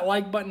 smash that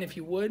like button if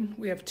you would.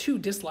 We have 2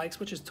 dislikes,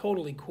 which is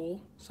totally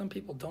cool. Some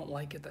people don't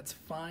like it. That's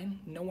fine.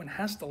 No one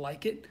has to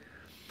like it.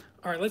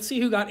 All right, let's see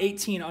who got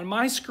 18. On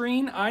my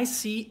screen, I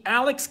see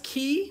Alex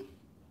Key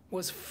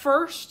was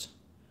first.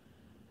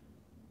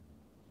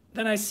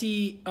 Then I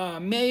see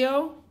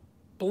Mayo,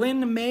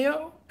 Blinn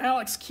Mayo,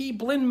 Alex Key,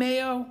 Blinn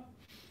Mayo.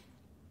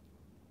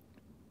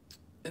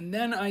 And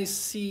then I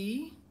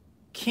see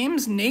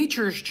Kim's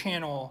Nature's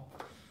channel.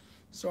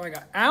 So I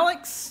got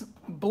Alex,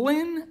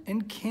 Blinn,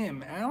 and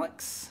Kim.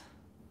 Alex,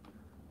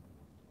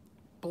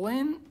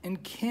 Blinn,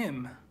 and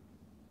Kim.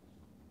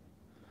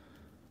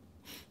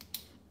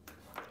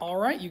 All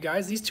right, you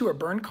guys, these two are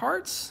burn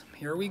cards.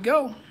 Here we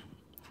go.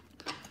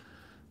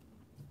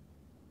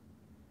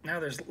 Now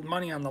there's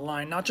money on the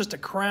line, not just a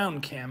crown,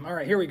 Kim. All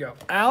right, here we go.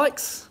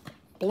 Alex,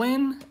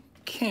 Blinn,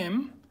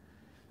 Kim,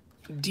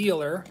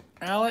 dealer.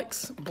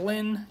 Alex,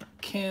 Blinn,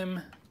 Kim,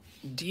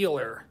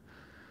 dealer.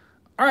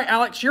 All right,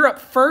 Alex, you're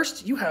up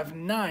first. You have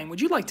 9. Would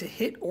you like to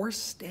hit or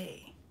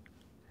stay?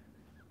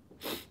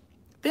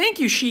 Thank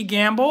you, She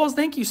Gambles.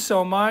 Thank you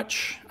so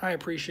much. I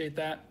appreciate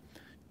that.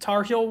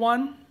 Tar Heel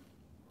 1.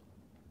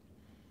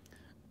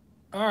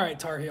 All right,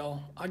 Tar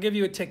Heel. I'll give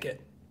you a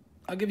ticket.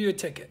 I'll give you a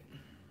ticket.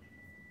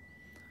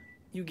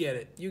 You get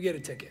it. You get a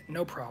ticket.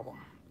 No problem.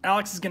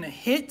 Alex is going to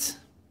hit.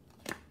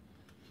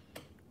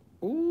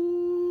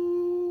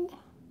 Ooh.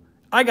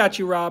 I got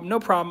you, Rob. No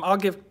problem.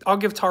 I'll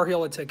give Tar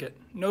Heel a ticket.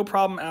 No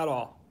problem at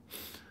all.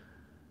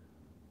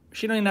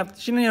 She don't even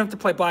have to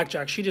play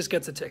blackjack. She just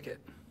gets a ticket.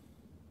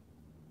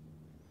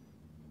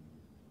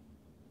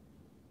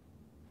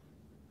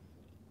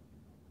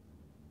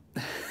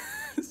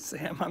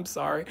 Sam, I'm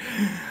sorry.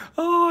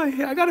 Oh,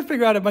 I got to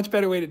figure out a much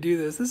better way to do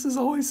this. This is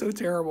always so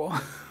terrible.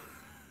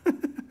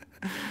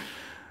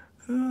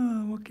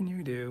 Oh, what can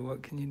you do?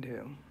 What can you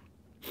do?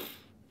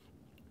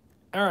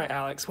 All right,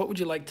 Alex, what would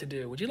you like to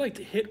do? Would you like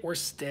to hit or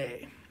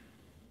stay?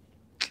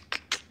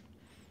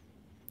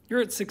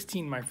 You're at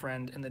 16, my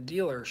friend, and the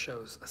dealer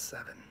shows a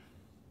 7.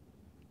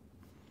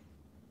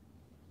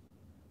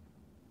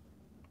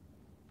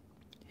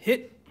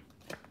 Hit.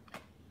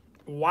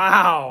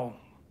 Wow.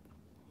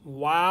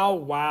 Wow,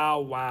 wow,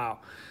 wow.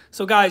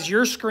 So, guys,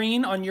 your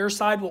screen on your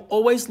side will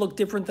always look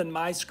different than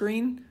my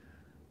screen.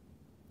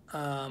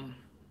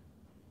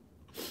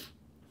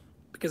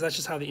 Because that's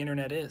just how the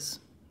internet is.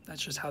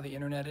 That's just how the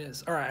internet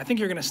is. All right, I think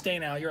you're going to stay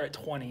now. You're at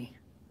 20.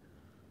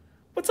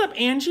 What's up,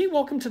 Angie?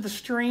 Welcome to the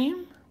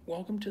stream.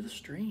 Welcome to the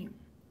stream.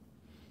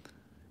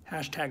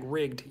 Hashtag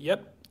rigged.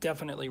 Yep,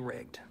 definitely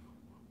rigged.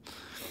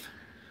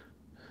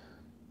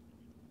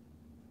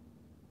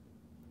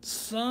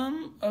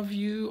 Some of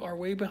you are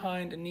way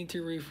behind and need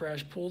to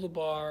refresh. Pull the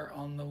bar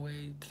on the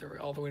way to the,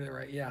 all the way to the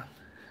right. Yeah.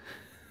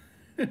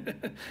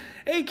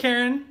 Hey,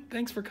 Karen.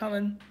 Thanks for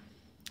coming.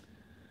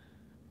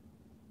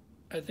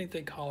 I think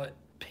they call it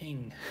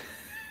ping.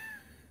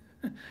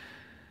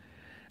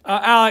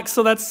 Alex,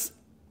 so that's,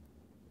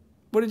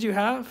 what did you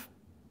have?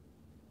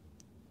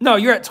 No,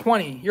 you're at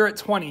 20. You're at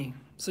 20.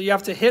 So you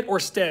have to hit or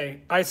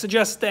stay. I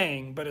suggest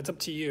staying, but it's up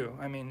to you.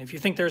 I mean, if you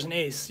think there's an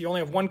ace, you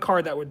only have one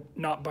card that would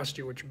not bust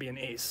you, which would be an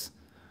ace.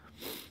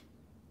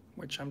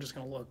 Which I'm just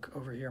going to look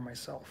over here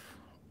myself,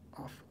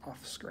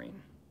 off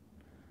screen,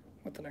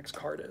 what the next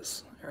card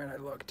is. All right, I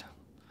looked.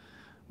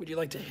 Would you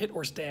like to hit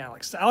or stay,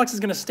 Alex? So Alex is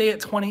going to stay at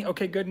 20.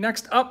 Okay, good.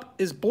 Next up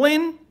is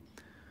Blinn.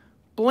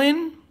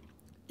 Blinn,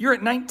 you're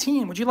at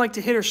 19. Would you like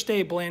to hit or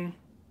stay, Blinn?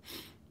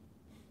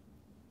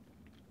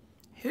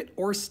 Hit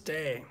or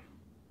stay.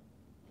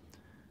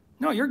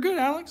 No, you're good,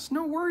 Alex.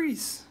 No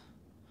worries.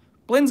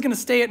 Blinn's going to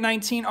stay at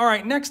 19. All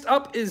right, next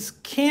up is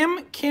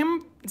Kim.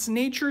 Kim, it's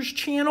Nature's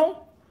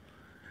channel.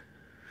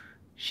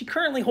 She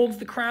currently holds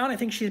the crown. I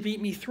think she's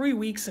beat me 3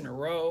 weeks in a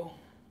row.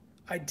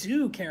 I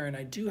do, Karen.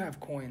 I do have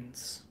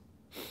coins.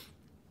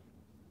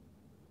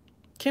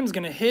 Kim's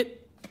going to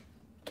hit.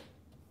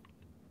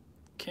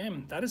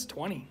 Kim, that is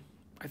 20.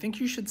 I think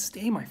you should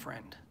stay, my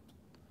friend.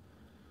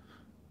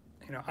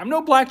 You know, I'm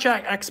no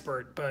blackjack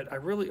expert, but I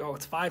really, oh,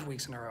 it's 5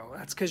 weeks in a row.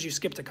 That's because you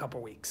skipped a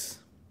couple weeks.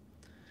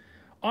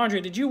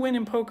 Andre, did you win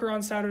in poker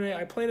on Saturday?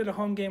 I played at a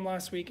home game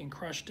last week and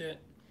crushed it.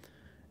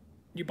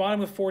 You bought him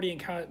with 40 and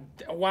counted.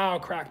 Wow,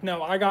 crack.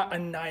 No, I got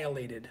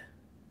annihilated.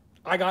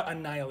 I got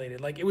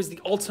annihilated. Like, it was the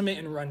ultimate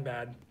in run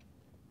bad.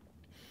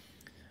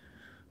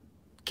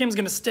 Kim's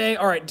going to stay.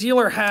 All right,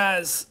 dealer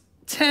has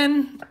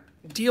 10.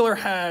 Dealer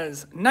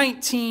has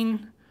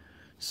 19.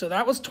 So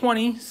that was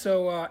 20.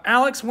 So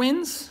Alex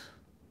wins.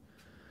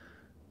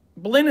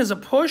 Blinn is a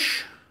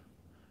push.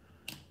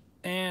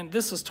 And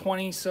this is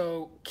 20.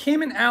 So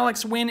Kim and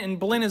Alex win, and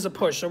Blinn is a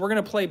push. So we're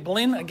going to play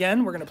Blinn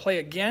again. We're going to play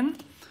again.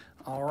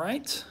 All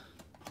right.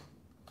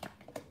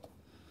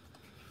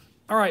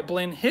 All right,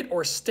 Blinn, hit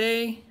or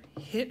stay.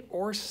 Hit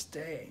or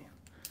stay.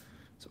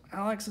 So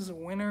Alex is a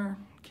winner.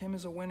 Kim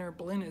is a winner.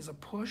 Blinn is a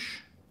push.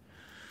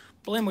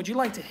 Blinn, would you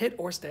like to hit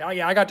or stay? Oh,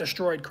 yeah, I got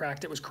destroyed,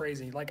 cracked. It was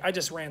crazy. Like, I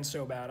just ran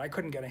so bad. I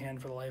couldn't get a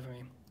hand for the life of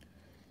me.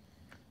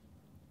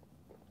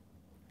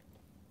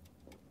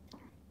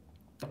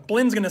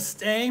 Blinn's going to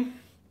stay.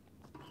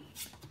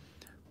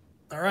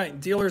 All right,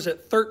 dealer's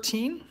at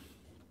 13.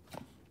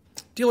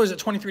 Dealer's at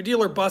 23.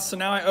 Dealer busts, so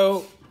now I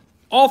owe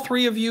all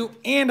 3 of you,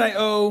 and I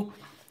owe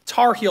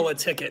Tar Heel a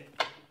ticket.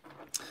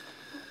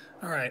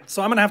 All right,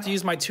 so I'm going to have to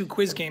use my 2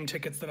 quiz game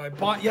tickets that I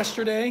bought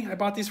yesterday. I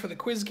bought these for the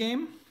quiz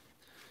game.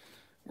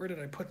 Where did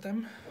I put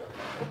them?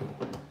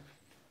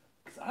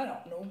 Because I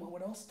don't know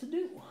what else to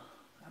do.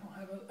 I don't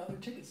have other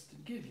tickets to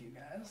give you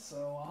guys,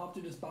 so I'll have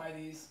to just buy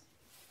these.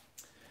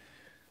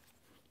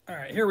 All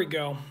right, here we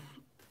go.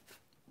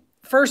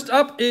 First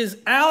up is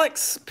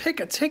Alex. Pick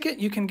a ticket.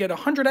 You can get a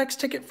 100x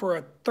ticket for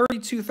a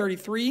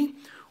 32.33,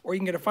 or you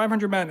can get a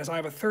 500 Madness. I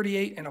have a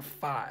 38 and a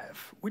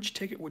 5. Which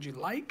ticket would you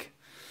like?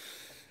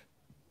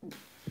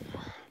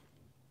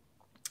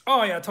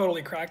 Oh, yeah,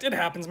 totally cracked. It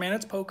happens, man.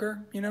 It's poker,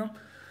 you know?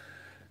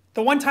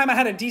 The one time I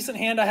had a decent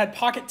hand, I had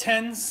pocket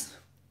 10s,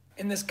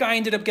 and this guy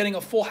ended up getting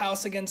a full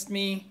house against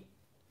me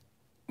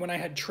when I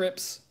had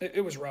trips.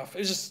 It was rough. It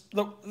was just,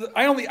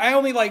 I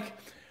only like,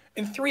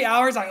 in 3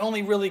 hours, I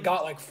only really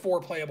got like 4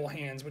 playable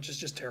hands, which is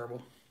just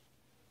terrible.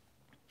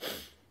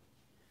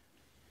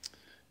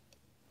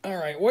 All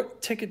right,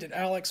 what ticket did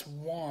Alex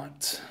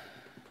want?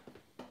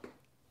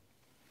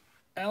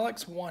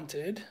 Alex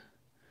wanted,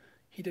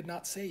 he did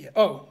not say yet.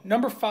 Oh,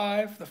 number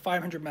 5, the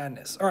 500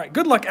 Madness. All right,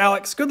 good luck,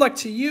 Alex. Good luck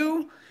to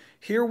you.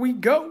 Here we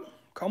go.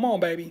 Come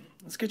on, baby.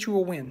 Let's get you a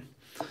win.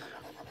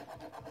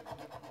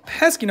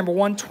 Pesky number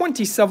 1,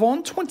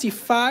 27,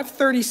 25,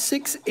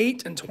 36,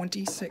 8, and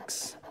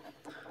 26.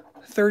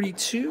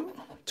 32,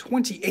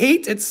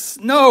 28. It's,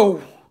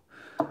 no.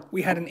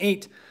 We had an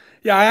 8.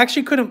 Yeah, I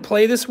actually couldn't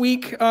play this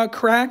week,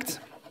 cracked.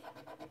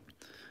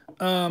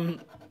 A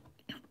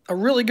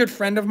really good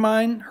friend of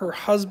mine, her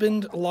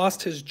husband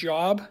lost his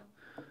job.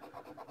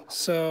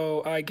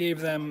 So I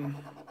gave them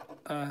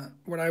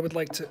what I would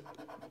like to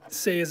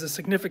say is a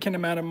significant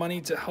amount of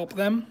money to help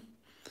them.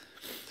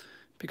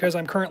 Because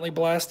I'm currently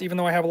blessed, even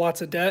though I have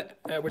lots of debt,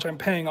 which I'm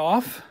paying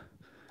off.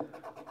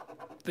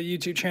 The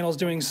YouTube channel is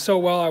doing so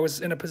well, I was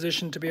in a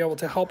position to be able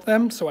to help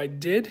them, so I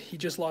did. He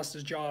just lost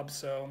his job,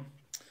 so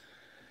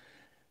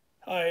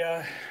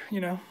I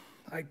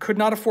could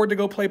not afford to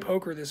go play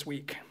poker this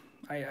week.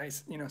 I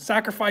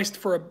sacrificed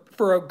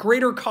for a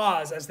greater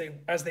cause, as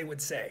they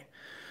would say.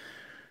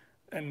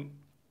 And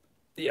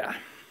yeah,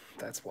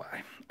 that's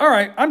why. All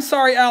right, I'm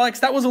sorry, Alex.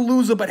 That was a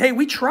loser, but hey,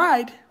 we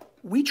tried.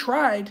 We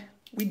tried.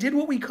 We did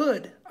what we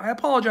could. I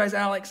apologize,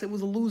 Alex. It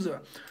was a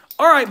loser.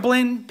 All right,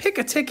 Blinn, pick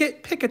a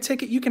ticket. Pick a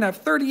ticket. You can have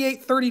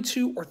 38,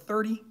 32, or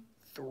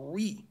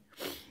 33.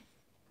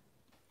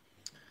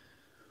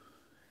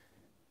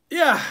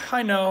 Yeah,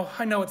 I know.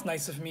 I know it's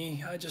nice of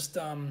me. I just,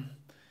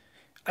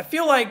 I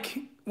feel like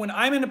when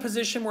I'm in a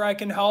position where I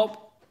can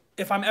help,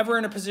 if I'm ever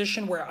in a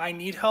position where I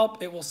need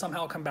help, it will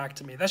somehow come back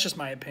to me. That's just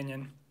my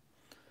opinion.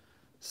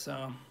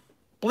 So,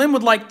 Blinn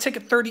would like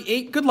ticket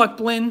 38. Good luck,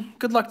 Blinn.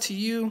 Good luck to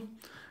you.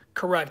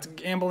 Correct.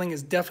 Gambling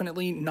is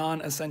definitely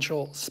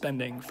non-essential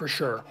spending, for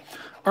sure.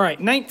 All right,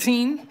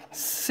 19,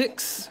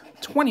 6,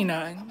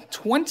 29,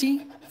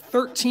 20,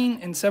 13,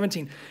 and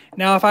 17.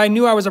 Now, if I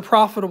knew I was a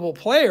profitable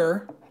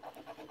player,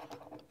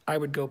 I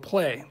would go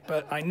play.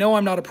 But I know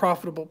I'm not a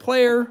profitable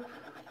player,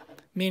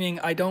 meaning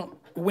I don't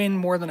win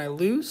more than I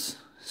lose.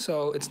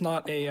 So it's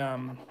not a...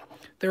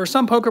 there are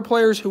some poker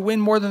players who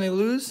win more than they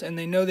lose, and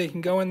they know they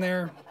can go in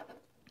there,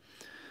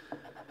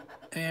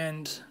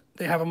 and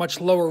they have a much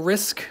lower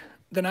risk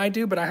than I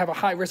do, but I have a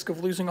high risk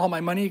of losing all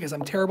my money because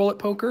I'm terrible at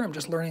poker. I'm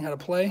just learning how to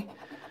play.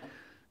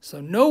 So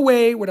no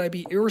way would I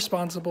be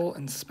irresponsible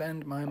and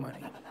spend my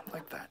money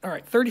like that. All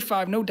right,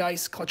 35, no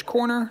dice, clutch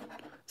corner.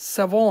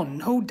 7,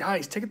 no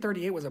dice. Ticket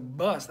 38 was a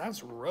bust. That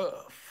was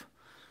rough.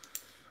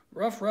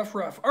 Rough, rough,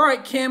 rough. All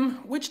right,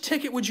 Kim, which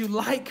ticket would you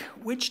like?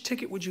 Which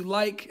ticket would you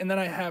like? And then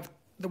I have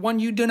the one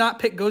you do not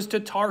pick goes to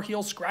Tar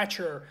Heel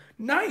Scratcher.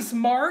 Nice,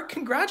 Mark.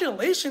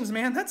 Congratulations,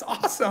 man. That's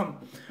awesome.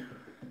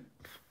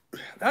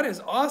 That is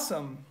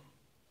awesome.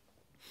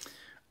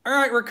 All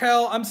right,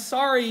 Raquel, I'm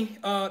sorry.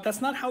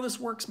 That's not how this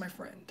works, my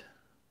friend.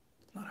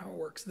 It's not how it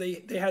works.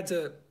 They had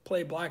to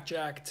play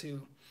blackjack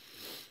to,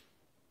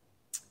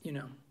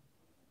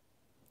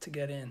 to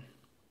get in.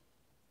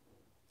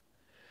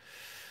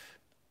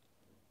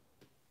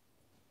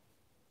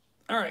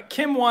 All right,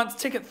 Kim wants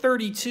ticket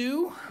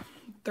 32.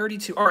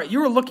 32. All right, you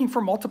were looking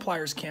for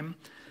multipliers, Kim.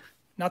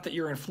 Not that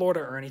you're in Florida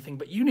or anything,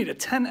 but you need a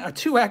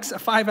 2x, a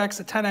 5x,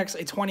 a 10x,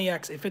 a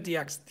 20x, a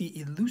 50x, the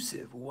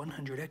elusive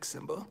 100x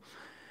symbol,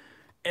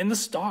 and the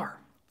star.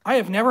 I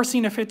have never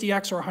seen a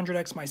 50x or a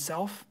 100x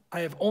myself.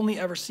 I have only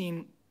ever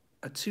seen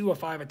a 2, a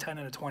 5, a 10,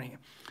 and a 20.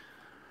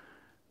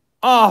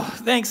 Oh,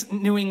 thanks,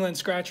 New England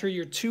Scratcher.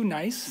 You're too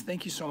nice.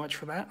 Thank you so much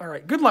for that. All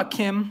right, good luck,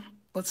 Kim.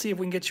 Let's see if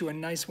we can get you a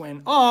nice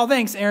win. Oh,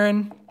 thanks,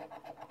 Aaron.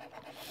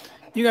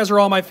 You guys are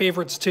all my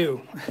favorites,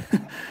 too.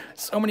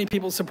 So many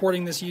people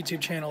supporting this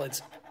YouTube channel.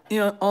 It's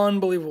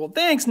unbelievable.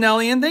 Thanks,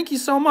 Nellian. Thank you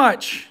so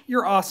much.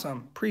 You're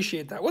awesome.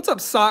 Appreciate that. What's up,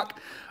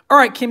 Sock? All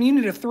right, Kim, you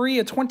need a 3,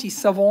 a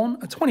 27,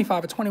 a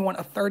 25, a 21,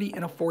 a 30,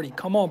 and a 40.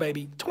 Come on,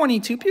 baby.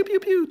 22, pew,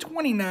 pew, pew,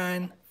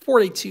 29,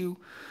 42.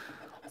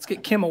 Let's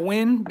get Kim a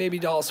win. Baby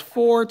doll's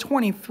 4,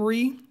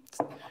 23.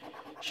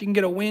 She can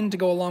get a win to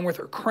go along with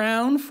her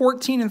crown.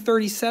 14 and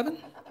 37.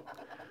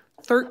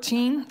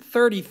 13,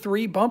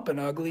 33, bumping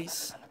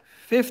uglies.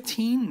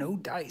 15, no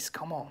dice.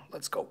 Come on,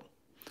 let's go.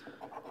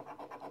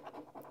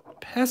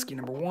 Pesky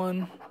number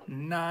 1,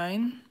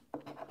 9,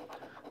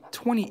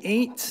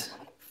 28,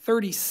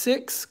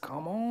 36.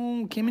 Come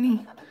on,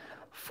 Kimini.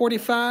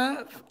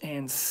 45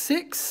 and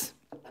 6,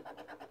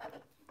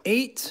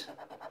 8,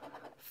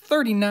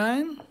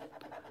 39,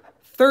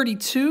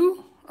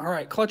 32. All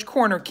right, clutch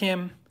corner,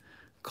 Kim.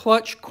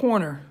 Clutch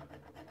corner.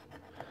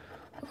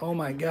 Oh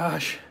my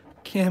gosh,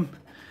 Kim.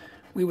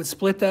 We would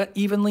split that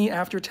evenly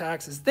after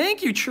taxes.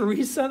 Thank you,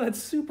 Teresa. That's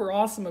super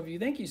awesome of you.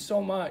 Thank you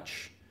so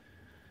much.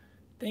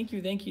 Thank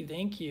you, thank you,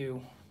 thank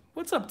you.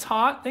 What's up,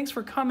 Tot? Thanks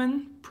for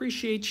coming.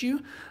 Appreciate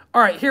you.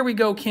 All right, here we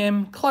go,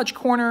 Kim. Clutch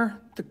corner.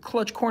 The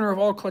clutch corner of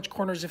all clutch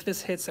corners. If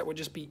this hits, that would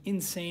just be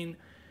insane.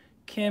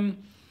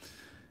 Kim,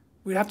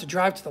 we'd have to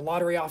drive to the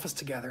lottery office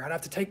together. I'd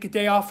have to take a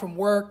day off from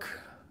work.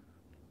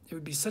 It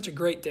would be such a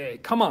great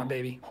day. Come on,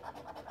 baby.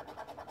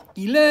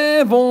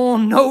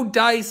 11, no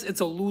dice.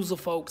 It's a loser,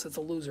 folks. It's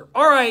a loser.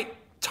 All right,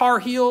 Tar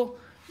Heel,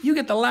 you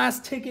get the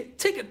last ticket.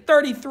 Ticket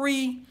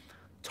 33,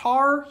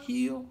 Tar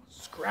Heel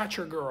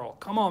Scratcher Girl.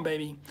 Come on,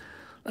 baby.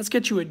 Let's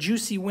get you a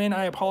juicy win.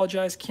 I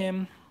apologize,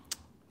 Kim.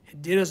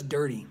 It did us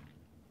dirty.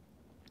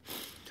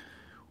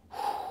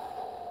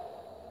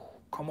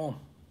 Come on.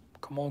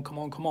 Come on, come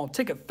on, come on.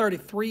 Ticket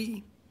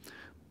 33,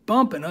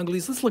 Bumpin'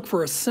 Uglies. Let's look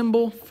for a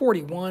symbol,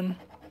 41.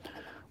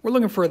 We're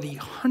looking for the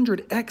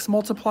 100x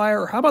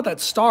multiplier. How about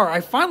that star?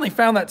 I finally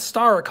found that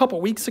star a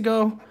couple weeks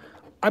ago.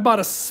 I bought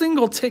a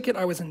single ticket.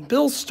 I was in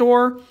Bill's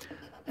store,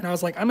 and I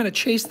was like, I'm going to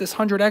chase this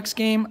 100x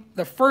game.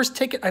 The first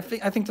ticket, I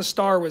think the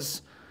star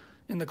was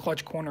in the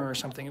clutch corner or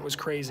something. It was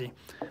crazy.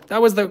 That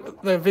was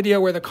the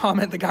video where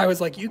the guy was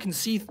like, you can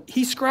see,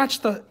 he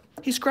scratched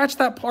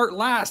that part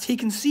last. He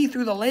can see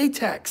through the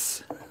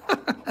latex.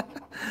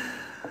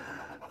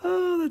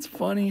 Oh, that's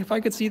funny. If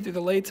I could see through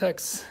the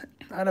latex,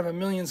 I'd have 1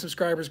 million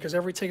subscribers because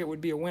every ticket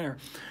would be a winner.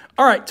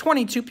 All right,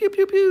 22, pew,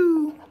 pew,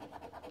 pew.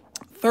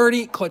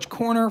 30, clutch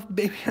corner,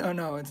 baby. Oh,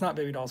 no, it's not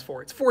Baby Dolls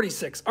 4. It's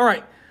 46. All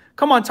right,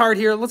 come on, Tard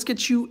here. Let's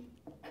get you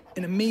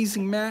an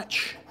amazing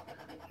match.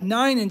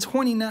 9 and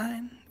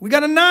 29. We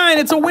got a 9.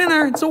 It's a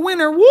winner. It's a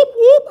winner. Whoop,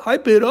 whoop.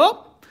 Hype it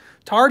up.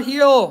 Tard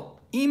Heel,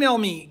 email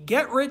me,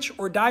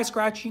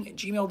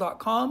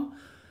 getrichdieScratching@gmail.com.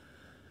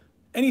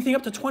 Anything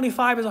up to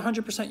 25 is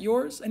 100%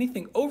 yours.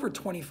 Anything over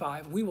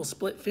 25, we will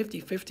split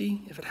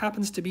 50-50. If it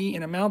happens to be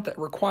an amount that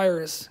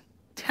requires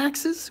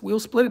taxes, we'll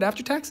split it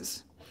after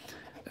taxes.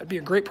 That'd be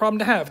a great problem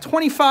to have.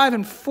 25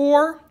 and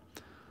 4.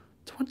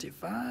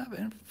 25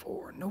 and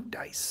 4. No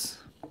dice.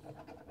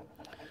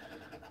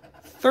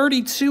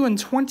 32 and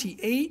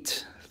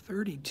 28.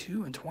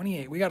 32 and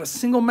 28. We got a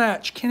single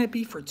match. Can it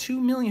be for $2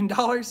 million?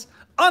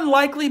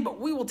 Unlikely, but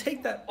we will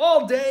take that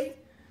all day.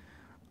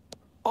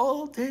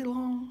 All day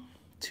long.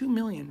 2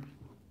 million.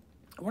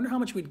 I wonder how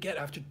much we'd get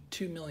after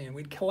 2 million.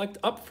 We'd collect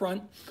up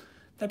front.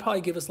 That'd probably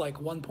give us like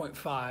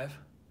 1.5.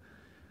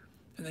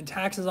 And then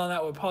taxes on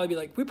that would probably be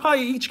like, we'd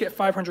probably each get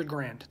 500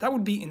 grand. That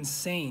would be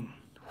insane.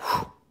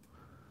 Whew.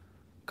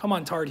 Come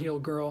on, Tard Heel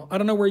girl. I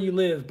don't know where you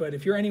live, but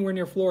if you're anywhere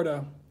near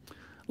Florida,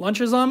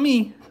 lunch is on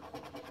me.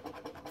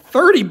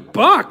 30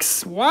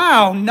 bucks.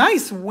 Wow,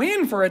 nice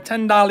win for a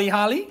 $10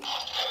 Holly.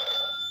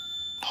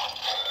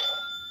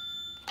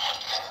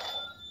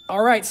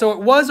 All right, so it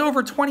was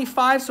over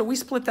 25, so we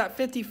split that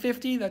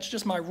 50-50. That's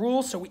just my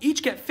rule. So we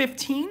each get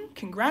 15.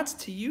 Congrats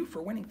to you for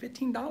winning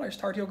 $15,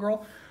 Tard Heel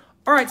girl.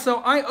 All right, so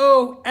I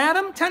owe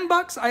Adam 10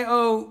 bucks, I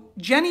owe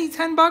Jenny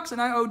 10 bucks, and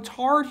I owe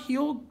Tar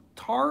Heeled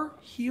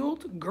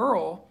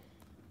Girl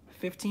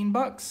 15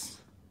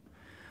 bucks.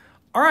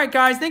 All right,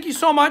 guys, thank you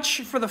so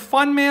much for the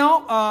fun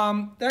mail.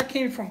 That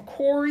came from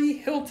Corey,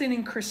 Hilton,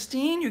 and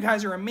Christine. You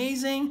guys are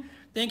amazing.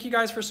 Thank you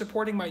guys for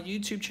supporting my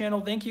YouTube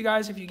channel. Thank you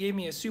guys if you gave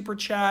me a super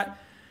chat.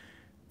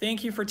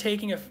 Thank you for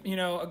taking a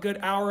good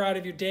hour out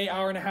of your day,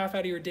 hour and a half out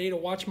of your day to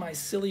watch my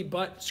silly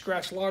butt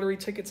scratch lottery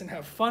tickets and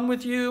have fun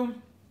with you.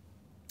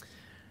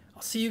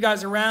 I'll see you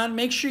guys around.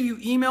 Make sure you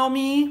email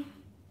me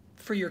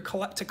for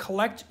to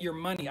collect your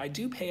money. I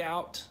do pay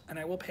out, and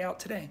I will pay out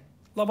today.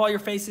 Love all your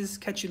faces.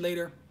 Catch you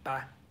later.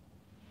 Bye.